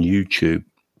on YouTube.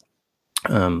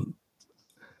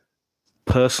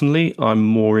 Personally, I'm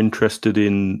more interested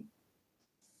in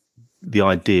the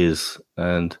ideas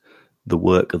and the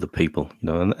work of the people,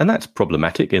 and that's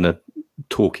problematic in a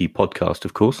talky podcast,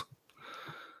 of course.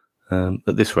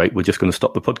 At this rate, we're just going to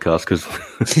stop the podcast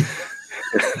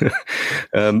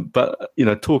but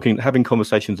having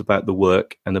conversations about the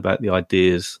work and about the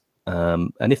ideas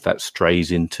And if that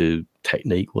strays into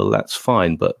technique, well, that's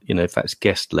fine. But, if that's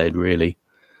guest-led, really.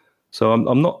 So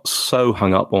I'm not so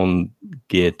hung up on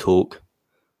gear talk,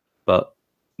 but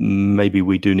maybe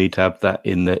we do need to have that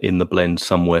in the blend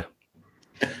somewhere.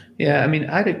 Yeah, I mean,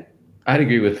 I'd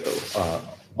agree with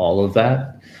all of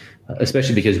that,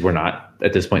 especially because we're not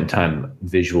at this point in time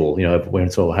visual.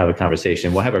 So we'll have a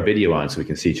conversation, we'll have our video on so we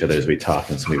can see each other as we talk,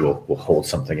 and so we'll hold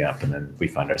something up, and then we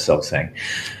find ourselves saying,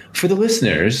 for the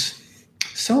listeners,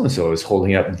 so and so is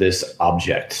holding up this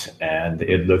object, and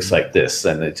it looks like this,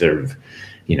 and it sort of,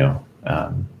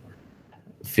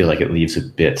 feel like it leaves a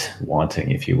bit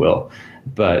wanting, if you will.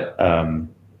 But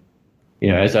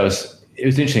it was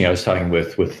interesting. I was talking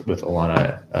with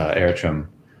Alana Eritrum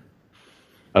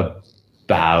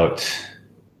about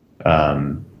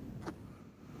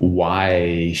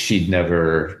why she'd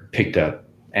never picked up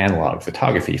analog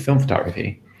photography, film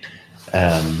photography,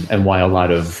 and why a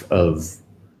lot of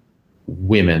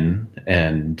women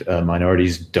and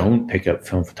minorities don't pick up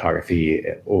film photography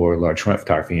or large format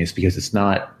photography. Is because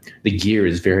the gear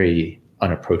is very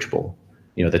unapproachable.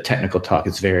 The technical talk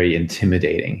is very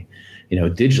intimidating.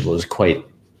 Digital is quite,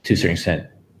 to a certain extent,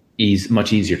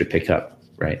 much easier to pick up,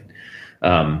 right?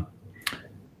 And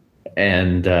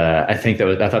I thought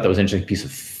that was an interesting piece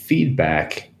of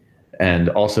feedback. And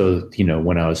also,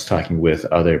 when I was talking with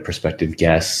other prospective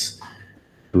guests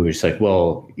who were just like,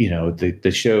 well,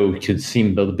 the show could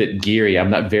seem a bit geary. I'm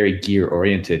not very gear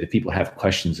oriented. If people have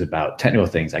questions about technical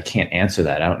things, I can't answer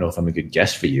that. I don't know if I'm a good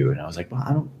guest for you. And I was like,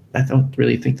 well, I don't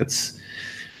really think that's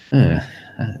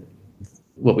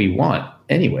what we want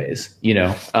anyways,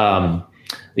 at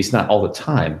least not all the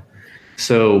time.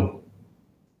 So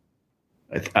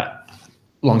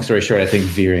long story short, I think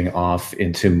veering off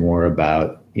into more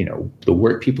about, the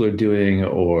work people are doing,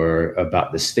 or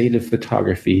about the state of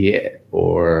photography,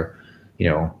 or,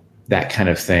 that kind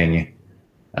of thing,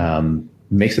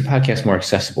 makes the podcast more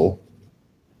accessible,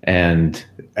 and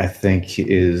I think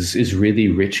is really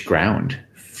rich ground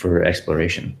for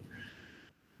exploration.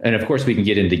 And of course we can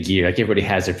get into gear. Like, everybody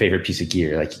has their favorite piece of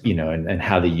gear, like, and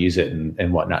how they use it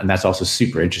and whatnot. And that's also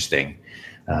super interesting.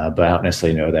 But I don't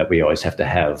necessarily know that we always have to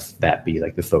have that be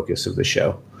like the focus of the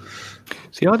show.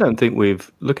 See, I don't think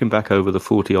looking back over the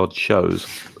 40 odd shows,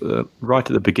 right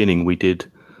at the beginning, we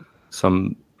did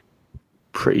some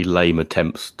pretty lame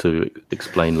attempts to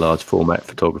explain large format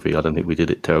photography. I don't think we did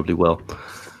it terribly well.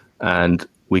 And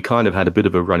we kind of had a bit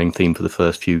of a running theme for the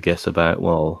first few guests about,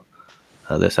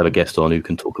 let's have a guest on who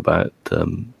can talk about,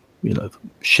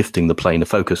 shifting the plane of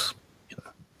focus.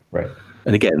 Right.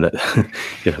 And again,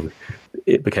 that,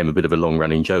 it became a bit of a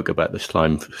long-running joke about the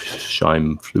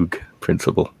Schleimflug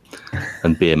principle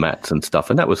and beer mats and stuff,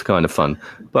 and that was kind of fun.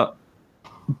 But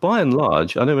by and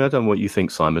large, I don't know what you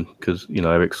think, Simon, because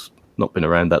Eric's not been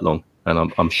around that long,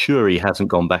 and I'm sure he hasn't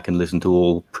gone back and listened to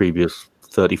all previous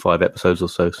 35 episodes or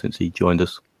so since he joined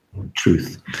us.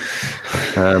 Truth.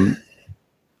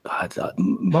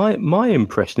 My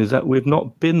impression is that we've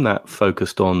not been that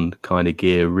focused on kind of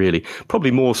gear, really.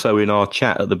 Probably more so in our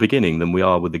chat at the beginning than we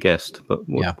are with the guest. But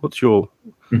what's your...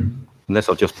 Mm-hmm. Unless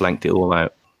I've just blanked it all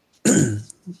out.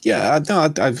 Yeah, no,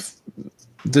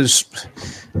 there's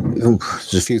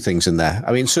a few things in there.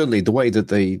 I mean, certainly the way that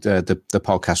the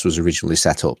podcast was originally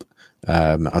set up,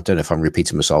 I don't know if I'm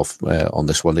repeating myself on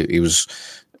this one. It was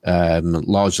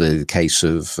largely the case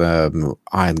of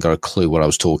I hadn't got a clue what I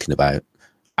was talking about,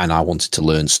 and I wanted to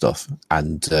learn stuff,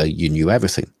 and you knew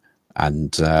everything,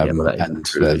 and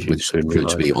which proved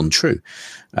to be untrue.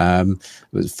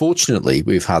 Fortunately,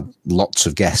 we've had lots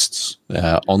of guests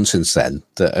on since then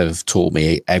that have taught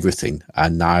me everything,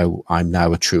 and now I'm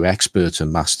a true expert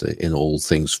and master in all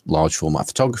things large format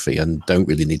photography, and don't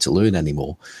really need to learn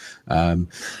anymore. But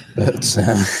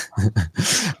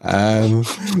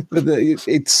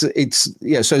it's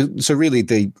yeah. So really,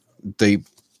 the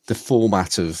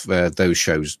format of those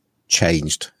shows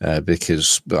changed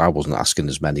because I wasn't asking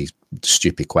as many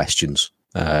stupid questions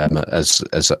as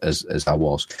I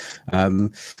was.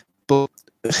 But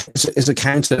as a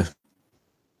counter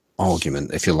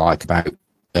argument, if you like, about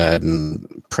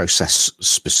process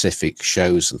specific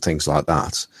shows and things like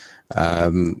that,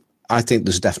 I think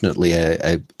there's definitely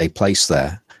a place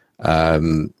there,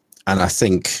 and I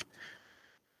think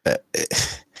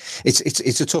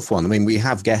it's a tough one. I mean, we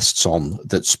have guests on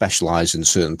that specialize in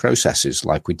certain processes,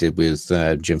 like we did with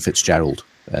Jim Fitzgerald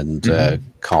and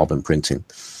carbon printing.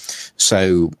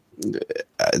 So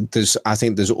I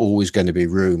think there's always going to be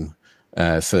room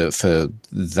for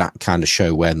that kind of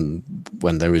show when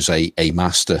there is a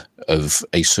master of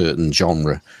a certain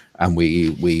genre, and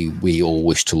we all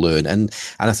wish to learn. And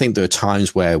I think there are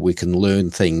times where we can learn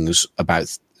things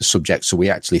about subjects that we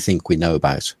actually think we know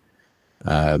about,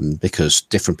 because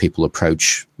different people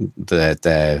approach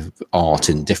their art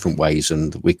in different ways,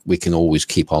 and we can always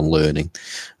keep on learning.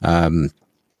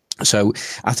 So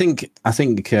I think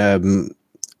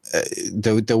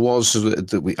there was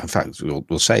in fact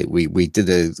we'll say we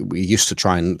used to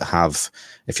try and have,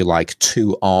 if you like,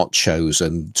 2 art shows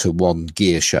and to 1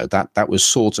 gear show. That was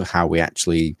sort of how we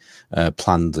actually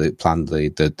planned the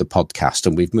podcast,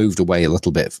 and we've moved away a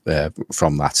little bit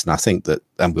from that. And I think that,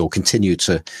 and we'll continue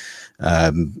to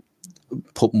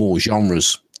put more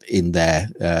genres in there,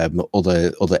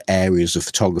 other areas of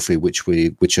photography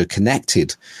which are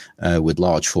connected with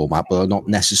large format, but are not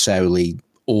necessarily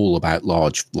all about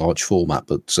large format.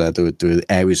 But there are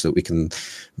areas that we can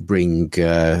bring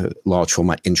large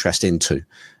format interest into.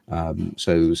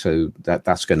 So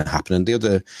that's going to happen. And the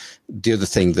other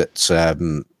thing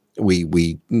that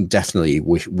we definitely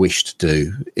wish to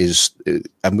do is,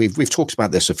 and we've talked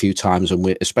about this a few times, and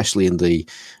we're especially in the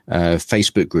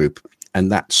Facebook group,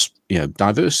 and that's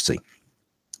diversity.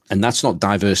 And that's not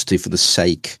diversity for the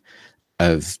sake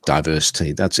of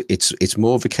diversity. It's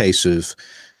more of a case of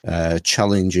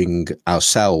challenging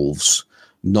ourselves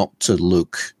not to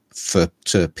look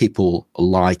to people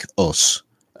like us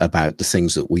about the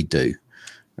things that we do,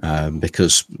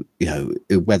 because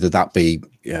whether that be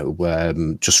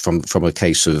just from a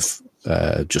case of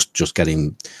just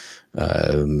getting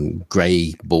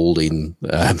grey, balding,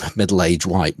 middle-aged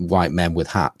white men with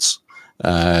hats.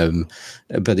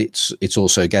 But it's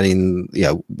also getting,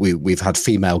 we've had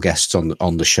female guests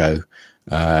on the show.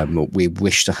 We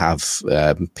wish to have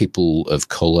people of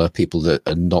colour, people that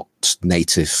are not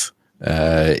native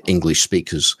English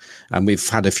speakers, and we've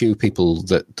had a few people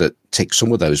that tick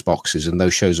some of those boxes, and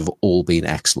those shows have all been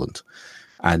excellent.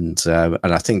 And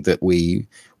I think that we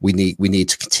need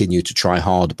to continue to try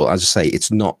hard. But as I say, it's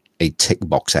not a tick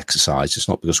box exercise. It's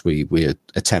not because we're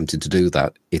attempting to do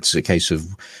that. It's a case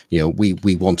of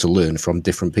we want to learn from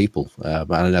different people.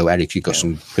 And I know, Eric, you've got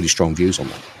some pretty strong views on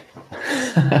that.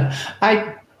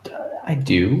 I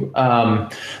do.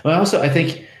 But also I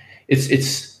think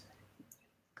it's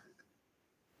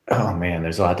oh man,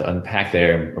 there's a lot to unpack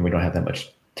there, and we don't have that much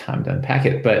time to unpack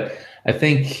it. But I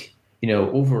think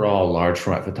overall, large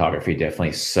format photography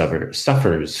definitely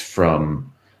suffers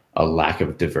from a lack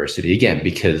of diversity, again,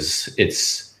 because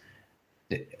it's,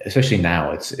 especially now,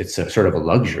 it's a sort of a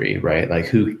luxury, right? Like,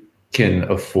 who can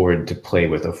afford to play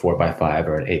with a 4x5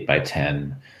 or an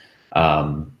 8x10,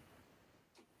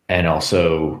 and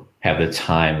also have the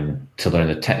time to learn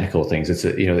the technical things? It's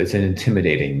an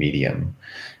intimidating medium,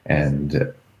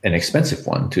 and an expensive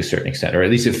one to a certain extent, or at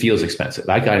least it feels expensive.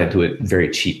 I got into it very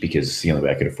cheap because it's the only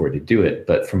way I could afford to do it.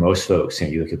 But for most folks,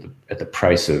 you look at the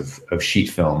price of sheet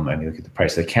film, and you look at the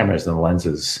price of the cameras and the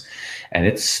lenses, and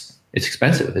it's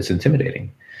expensive. It's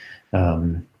intimidating.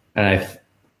 And I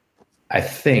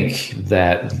think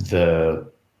that the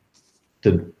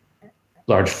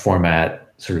large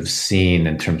format sort of scene,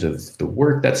 in terms of the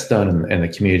work that's done and the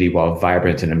community, while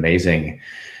vibrant and amazing,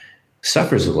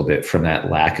 suffers a little bit from that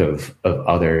lack of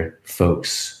other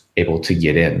folks able to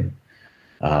get in.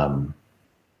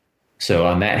 So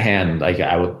on that hand, like,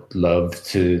 I would love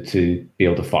to be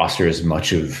able to foster as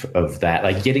much of that,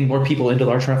 like getting more people into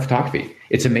large format photography.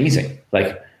 It's amazing.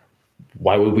 Like,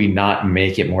 why would we not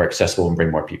make it more accessible and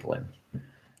bring more people in?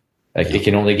 Like, it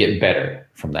can only get better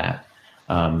from that.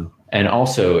 And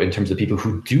also, in terms of people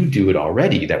who do it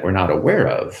already that we're not aware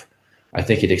of, I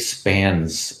think it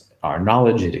expands our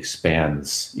knowledge. It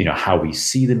expands, how we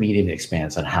see the medium. It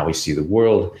expands on how we see the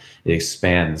world. It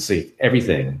expands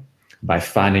everything by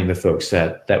finding the folks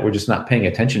that we're just not paying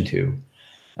attention to,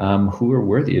 who are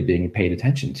worthy of being paid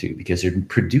attention to, because they're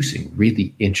producing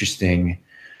really interesting,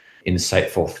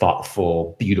 insightful,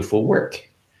 thoughtful, beautiful work,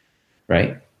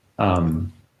 right?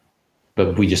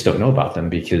 But we just don't know about them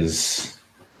because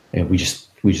we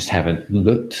just haven't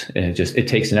looked. And it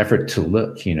takes an effort to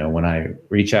look. When I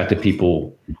reach out to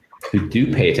people who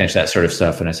do pay attention to that sort of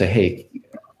stuff, and I say, hey,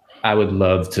 I would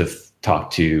love to talk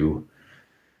to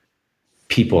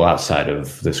people outside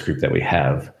of this group that we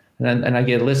have. And I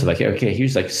get a list of like, okay,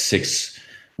 here's like 6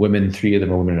 women, 3 of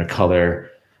them are women of color.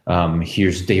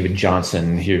 Here's David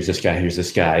Johnson. Here's this guy. Here's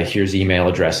this guy. Here's email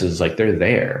addresses. Like, they're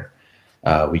there.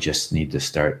 We just need to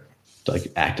start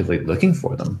like actively looking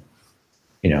for them,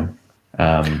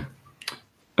 And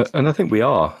I think we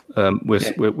are.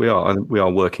 We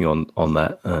are working on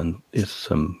that, and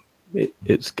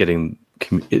it's getting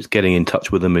in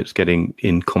touch with them. It's getting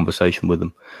in conversation with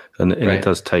them, and right. It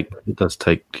does take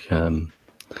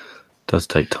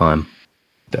time.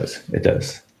 It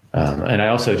does. And I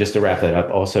also, just to wrap that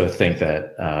up, also think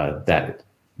that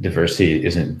diversity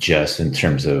isn't just in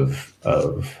terms of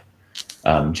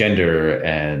gender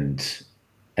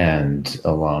and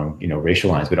along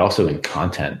racial lines, but also in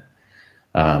content.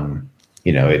 To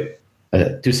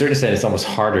a certain extent, it's almost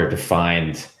harder to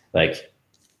find like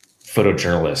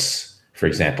photojournalists, for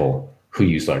example, who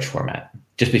use large format,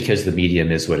 just because the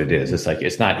medium is what it is. It's like,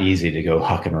 it's not easy to go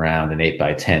hucking around an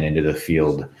 8x10 into the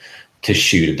field to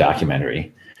shoot a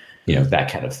documentary,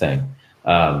 that kind of thing.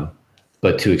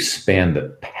 But to expand the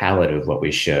palette of what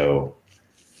we show,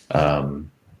 and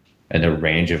the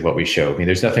range of what we show. I mean,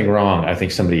 there's nothing wrong. I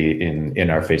think somebody in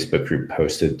our Facebook group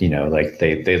posted, like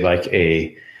they like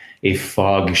a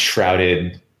fog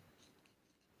shrouded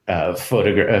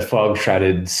fog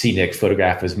shrouded scenic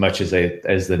photograph as much as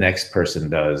the next person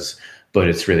does, but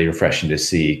it's really refreshing to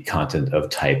see content of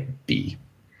type B.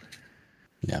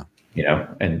 Yeah.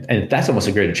 And that's almost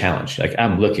a greater challenge. Like,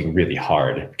 I'm looking really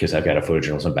hard, because I've got a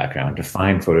photojournalism background, to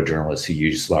find photojournalists who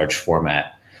use large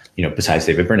format, besides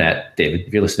David Burnett. David,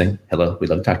 if you're listening, hello, we'd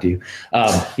love to talk to you.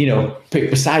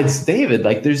 Besides David,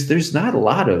 like there's not a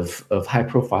lot of high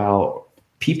profile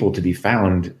people to be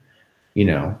found,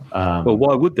 Well,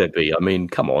 why would there be? I mean,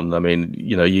 come on. I mean,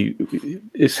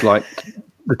 it's like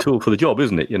the tool for the job,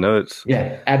 isn't it? It's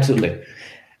absolutely.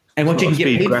 And what you can get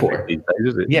paid for, these days,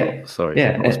 is it? Yeah, sorry,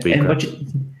 and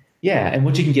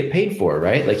what you can get paid for,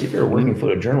 right? Like, if you're a working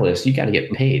photojournalist, you got to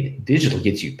get paid. Digital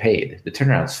gets you paid. The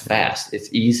turnaround's fast.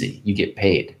 It's easy. You get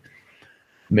paid.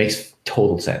 Makes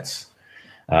total sense.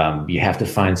 You have to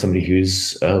find somebody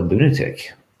who's a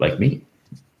lunatic like me,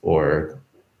 or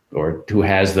who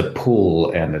has the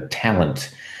pull and the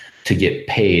talent to get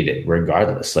paid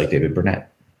regardless, like David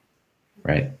Burnett,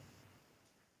 right?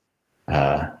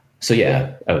 So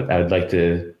yeah, I would like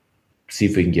to see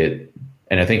if we can get,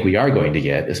 and I think we are going to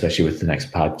get, especially with the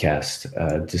next podcast,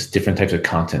 just different types of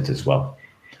content as well,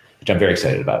 which I'm very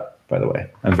excited about, by the way.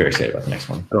 I'm very excited about the next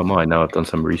one. Oh, mine. Now I've done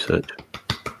some research.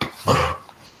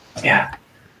 Yeah.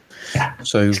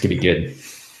 So it's going to be good.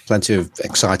 Plenty of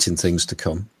exciting things to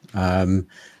come.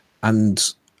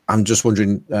 And I'm just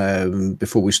wondering,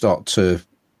 before we start to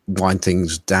wind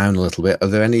things down a little bit, are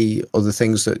there any other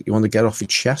things that you want to get off your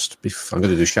chest? I'm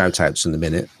going to do shout outs in a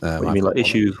minute. You mean like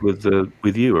issues with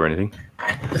you or anything?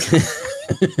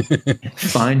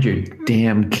 Find your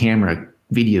damn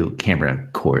video camera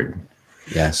cord.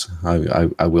 Yes,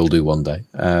 I will do one day.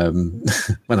 When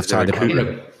I've tied up.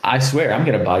 I swear, I'm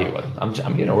going to buy you one. I'm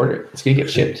going to order it. It's going to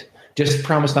get shipped. Just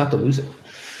promise not to lose it.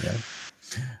 Yeah.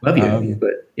 Love you,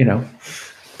 but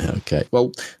Okay.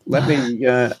 Well, let me.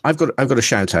 I've got a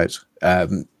shout out,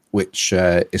 which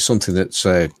is something that's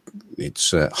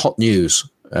it's hot news.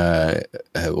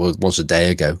 It was a day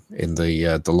ago in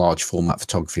the large format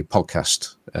photography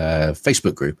podcast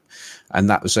Facebook group, and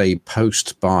that was a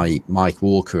post by Mike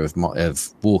Walker of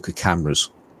Walker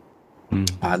Cameras,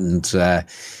 and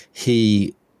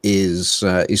he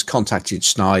is contacted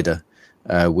Snyder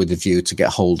with a view to get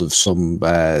hold of some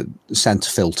center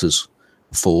filters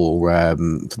for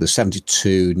the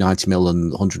 72, 90mm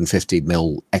and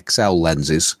 150mm XL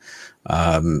lenses,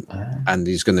 and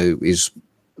he's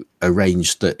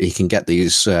arranged that he can get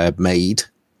these made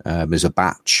as a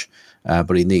batch,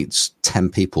 but he needs 10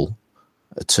 people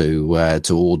to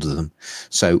order them.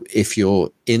 So if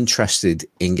you're interested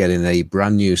in getting a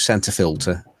brand new center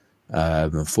filter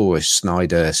for a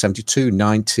Snyder 72,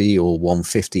 90 or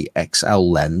 150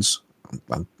 XL lens,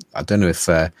 I don't know if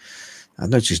I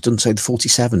noticed it doesn't say the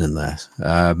 47 in there.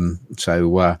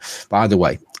 But either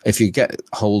way, if you get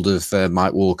hold of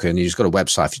Mike Walker, and he's got a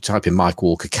website, if you type in Mike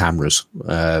Walker Cameras,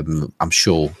 I'm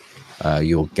sure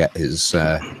you'll get his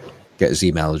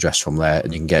email address from there,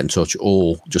 and you can get in touch,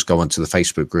 or just go onto the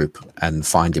Facebook group and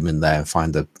find him in there and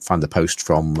find the post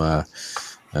from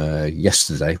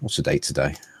yesterday. What's the date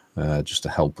today? Just to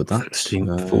help with that.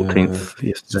 14th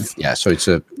yesterday. Yeah, so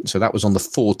that was on the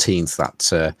 14th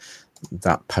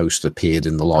that post appeared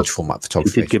in the large format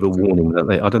photography. He did give a warning that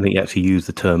I don't think he actually used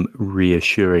the term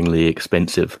reassuringly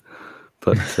expensive,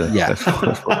 but that's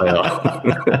what they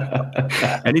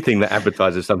are. Anything that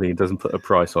advertises something and doesn't put a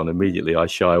price on, immediately I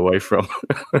shy away from.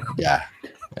 Yeah.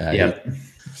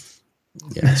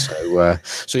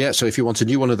 So if you want a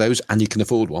new one of those and you can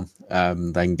afford one,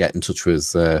 then get in touch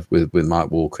with Mike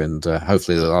Walker, and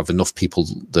hopefully they'll have enough people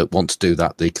that want to do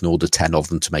that. They can order 10 of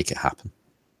them to make it happen.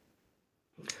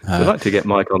 I'd like to get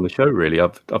Mike on the show. Really,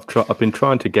 I've been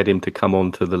trying to get him to come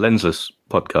on to the Lensless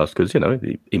podcast, because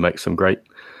he makes some great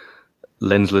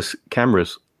lensless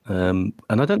cameras, and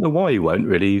I don't know why he won't.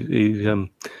 Really,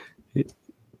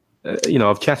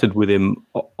 I've chatted with him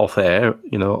off air,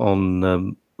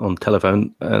 on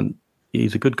telephone, and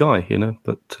he's a good guy,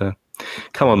 but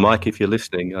Come on, Mike, if you're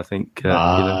listening, I think come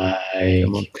on.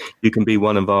 You can be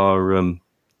one of our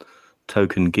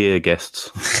token gear guests.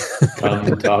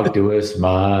 Come talk to us,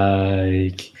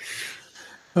 Mike.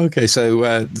 Okay,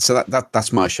 so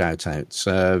that's my shout out.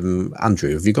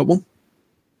 Andrew, have you got one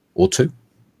or two?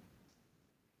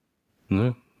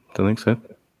 No, don't think so.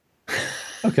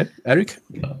 Okay, Eric.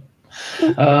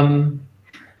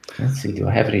 Let's see. Do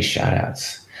I have any shout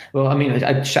outs? Well, I mean,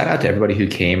 I shout out to everybody who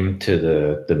came to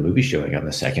the movie showing on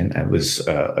the 2nd. It was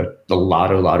a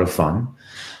lot of fun.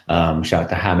 Shout out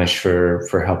to Hamish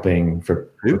for helping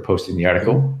for posting the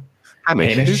article.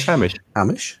 Hamish. Who's Hamish?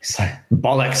 Hamish. Sorry.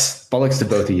 Bollocks to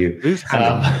both of you. Who's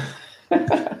Hamish?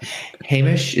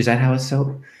 Hamish, is that how it's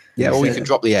spelled? Yeah, or you can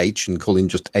drop the H and call him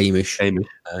just Amish.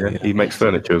 Amish. He makes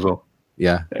furniture as well.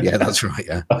 Yeah, that's right.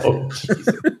 Yeah. Oh,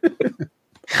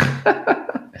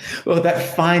 well,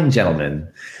 that fine gentleman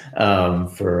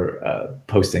for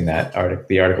posting that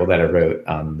the article that I wrote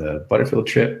on the Butterfield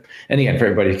trip, and again for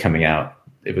everybody coming out,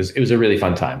 it was a really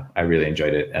fun time. I really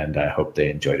enjoyed it, and I hope they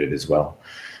enjoyed it as well.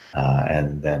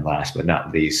 And then last but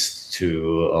not least,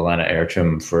 to Alana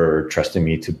Airtrim for trusting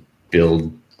me to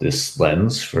build this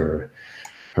lens for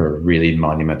her really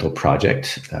monumental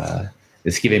project.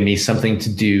 It's giving me something to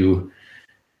do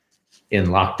in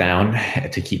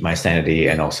lockdown to keep my sanity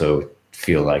and also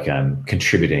feel like I'm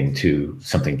contributing to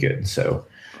something good. So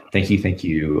thank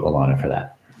you, Alana, for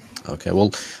that. Okay,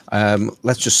 well,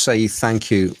 let's just say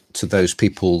thank you to those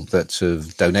people that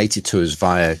have donated to us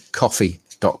via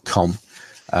coffee.com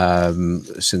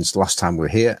since the last time we were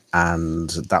here, and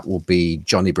that will be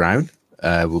Johnny Brown,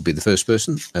 will be the first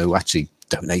person who actually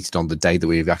donated on the day that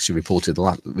we've actually recorded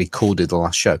the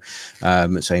last show,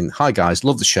 saying, "Hi guys,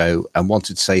 love the show and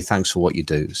wanted to say thanks for what you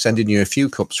do. Sending you a few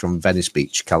cups from Venice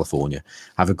Beach, California.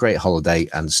 Have a great holiday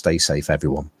and stay safe,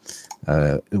 everyone."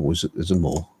 Was there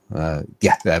more?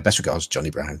 Best regards, Johnny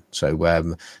Brown.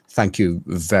 So thank you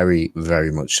very,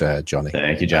 very much, Johnny.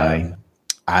 Thank you, Johnny.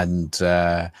 And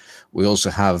we also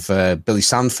have Billy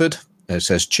Sanford, who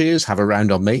says, "Cheers, have a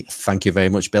round on me." Thank you very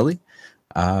much, Billy.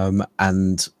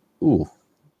 And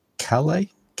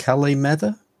Calais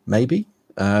Mether, maybe.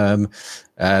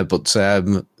 But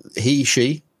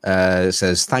she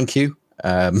says, "Thank you.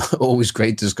 Always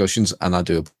great discussions," and I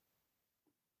do.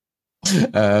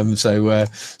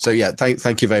 So yeah,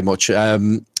 thank you very much.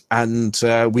 And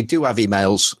we do have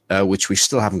emails, which we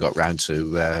still haven't got round to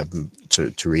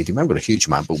reading. We haven't got a huge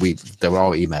amount, but there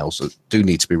are emails that do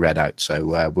need to be read out.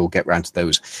 So we'll get round to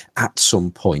those at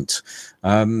some point.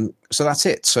 So that's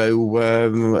it.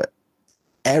 So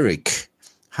Eric,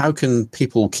 how can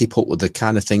people keep up with the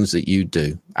kind of things that you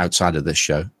do outside of this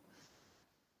show?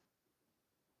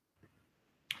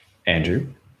 Andrew?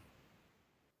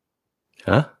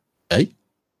 Huh? Hey?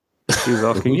 Who's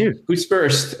asking you? Who's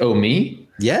first? Oh, me?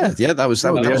 Yeah, that was the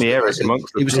only Eric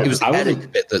amongst them. It was the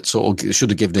Eric bit that sort of should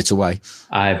have given it away.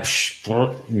 I missed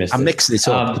it. I'm mixing it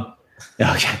up.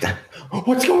 Okay.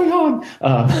 What's going on?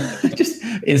 Just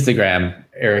Instagram,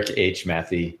 Eric H.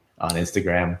 Matthew on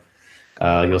Instagram.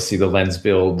 You'll see the lens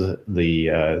build,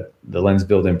 the lens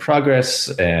build in progress,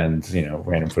 and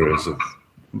random photos of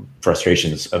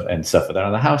frustrations and stuff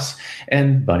around the house,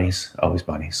 and bunnies, always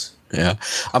bunnies. Yeah,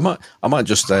 I might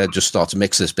just start to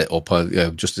mix this bit up,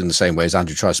 just in the same way as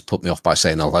Andrew tries to put me off by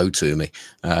saying hello to me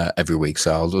every week.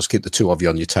 So I'll just keep the two of you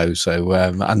on your toes. So,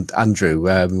 and Andrew,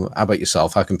 how about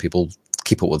yourself? How can people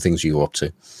keep up with things you're up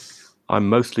to? I'm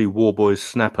mostly Warboys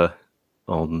Snapper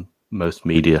on most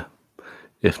media.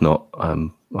 If not,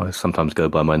 I sometimes go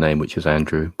by my name, which is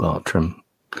Andrew Bartram.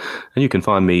 And you can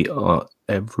find me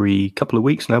every couple of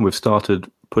weeks now. We've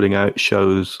started putting out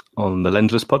shows on the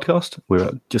Lensless podcast.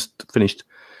 We're just finished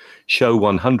show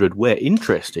 100, where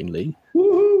interestingly,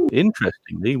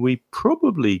 we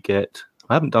probably get,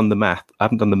 I haven't done the math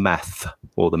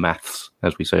or the maths,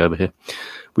 as we say over here.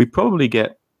 We probably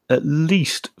get at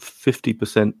least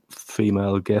 50%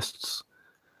 female guests,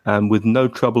 and with no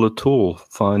trouble at all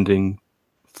finding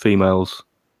female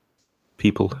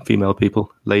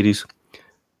people, ladies,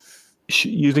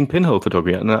 using pinhole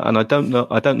photography, and I don't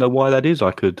know why that is.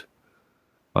 I could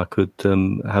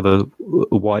have a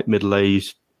white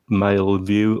middle-aged male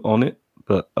view on it,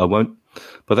 but I won't.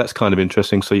 But that's kind of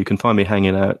interesting. So you can find me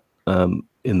hanging out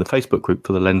in the Facebook group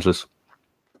for the Lensless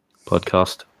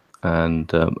podcast,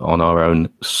 and on our own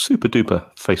super duper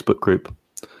Facebook group.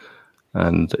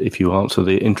 And if you answer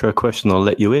the intro question, I'll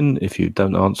let you in. If you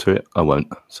don't answer it, I won't.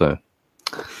 So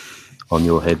on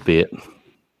your head be it.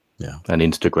 Yeah. And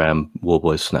Instagram,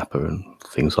 Warboys Snapper, and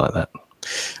things like that.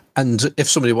 And if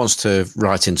somebody wants to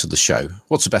write into the show,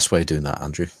 what's the best way of doing that,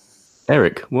 Andrew?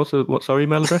 Eric, what's our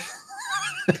email address?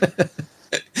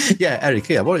 Yeah, Eric.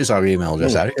 Yeah, what is our email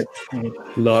address, Eric?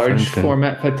 Large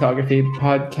format photography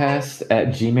podcast at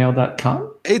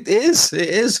gmail.com. It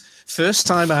is. First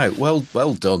time out. Well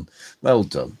done.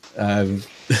 Did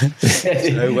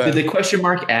the question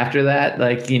mark after that,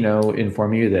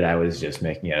 inform you that I was just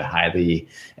making a highly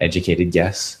educated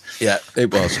guess? Yeah,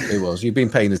 it was. You've been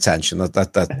paying attention.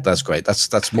 That's great.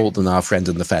 That's more than our friend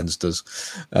in the fence does,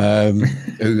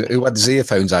 who had his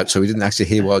earphones out, so he didn't actually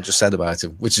hear what I just said about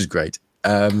him, which is great.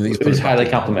 It was highly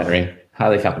complimentary.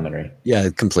 Yeah,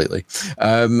 completely.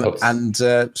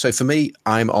 So for me,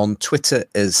 I'm on Twitter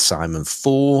as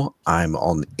Simon4. I'm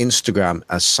on Instagram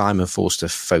as Simon Forster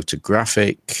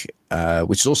Photographic,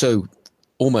 which is also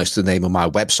almost the name of my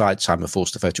website,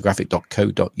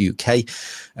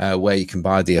 simonforsterphotographic.co.uk, where you can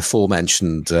buy the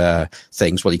aforementioned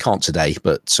things. Well, you can't today,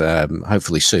 but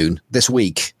hopefully soon. This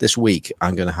week,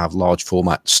 I'm going to have large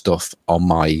format stuff on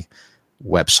my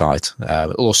website.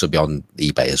 It'll also be on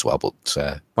eBay as well, but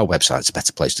my website's a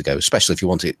better place to go, especially if you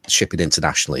want to ship it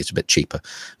internationally. It's a bit cheaper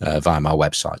via my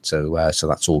website. So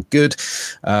that's all good.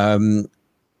 And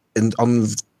on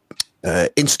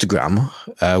Instagram,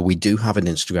 we do have an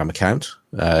Instagram account.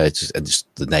 It's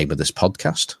the name of this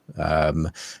podcast.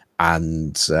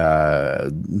 And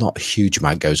not a huge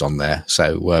amount goes on there.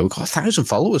 So we've got 1,000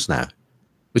 followers now,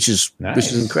 which is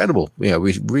incredible. We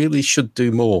really should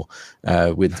do more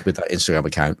with that Instagram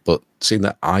account. But seeing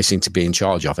that I seem to be in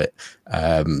charge of it,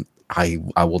 I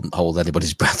wouldn't hold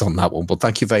anybody's breath on that one. But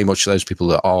thank you very much to those people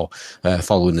that are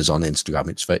following us on Instagram.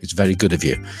 It's very good of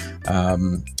you.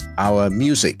 Our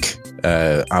music,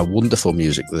 our wonderful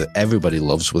music that everybody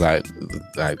loves without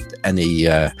any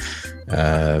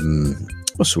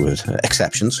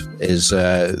exceptions, is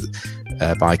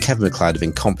by Kevin McLeod of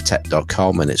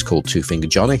Incompetech.com, and it's called Two Finger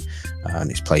Johnny, and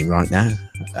it's playing right now.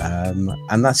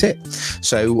 And that's it.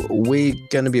 So we're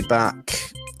going to be back.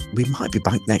 We might be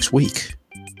back next week,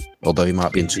 although he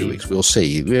might be in 2 weeks. We'll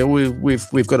see.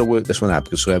 We've got to work this one out,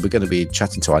 because we're going to be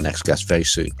chatting to our next guest very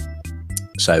soon.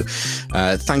 So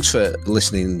thanks for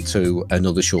listening to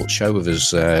another short show of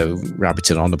us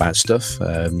rabbiting on about stuff.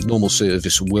 Normal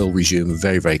service will resume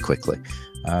very, very quickly.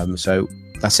 So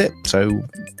that's it. So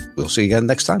we'll see you again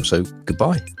next time. So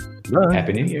goodbye.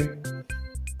 Happy New Year.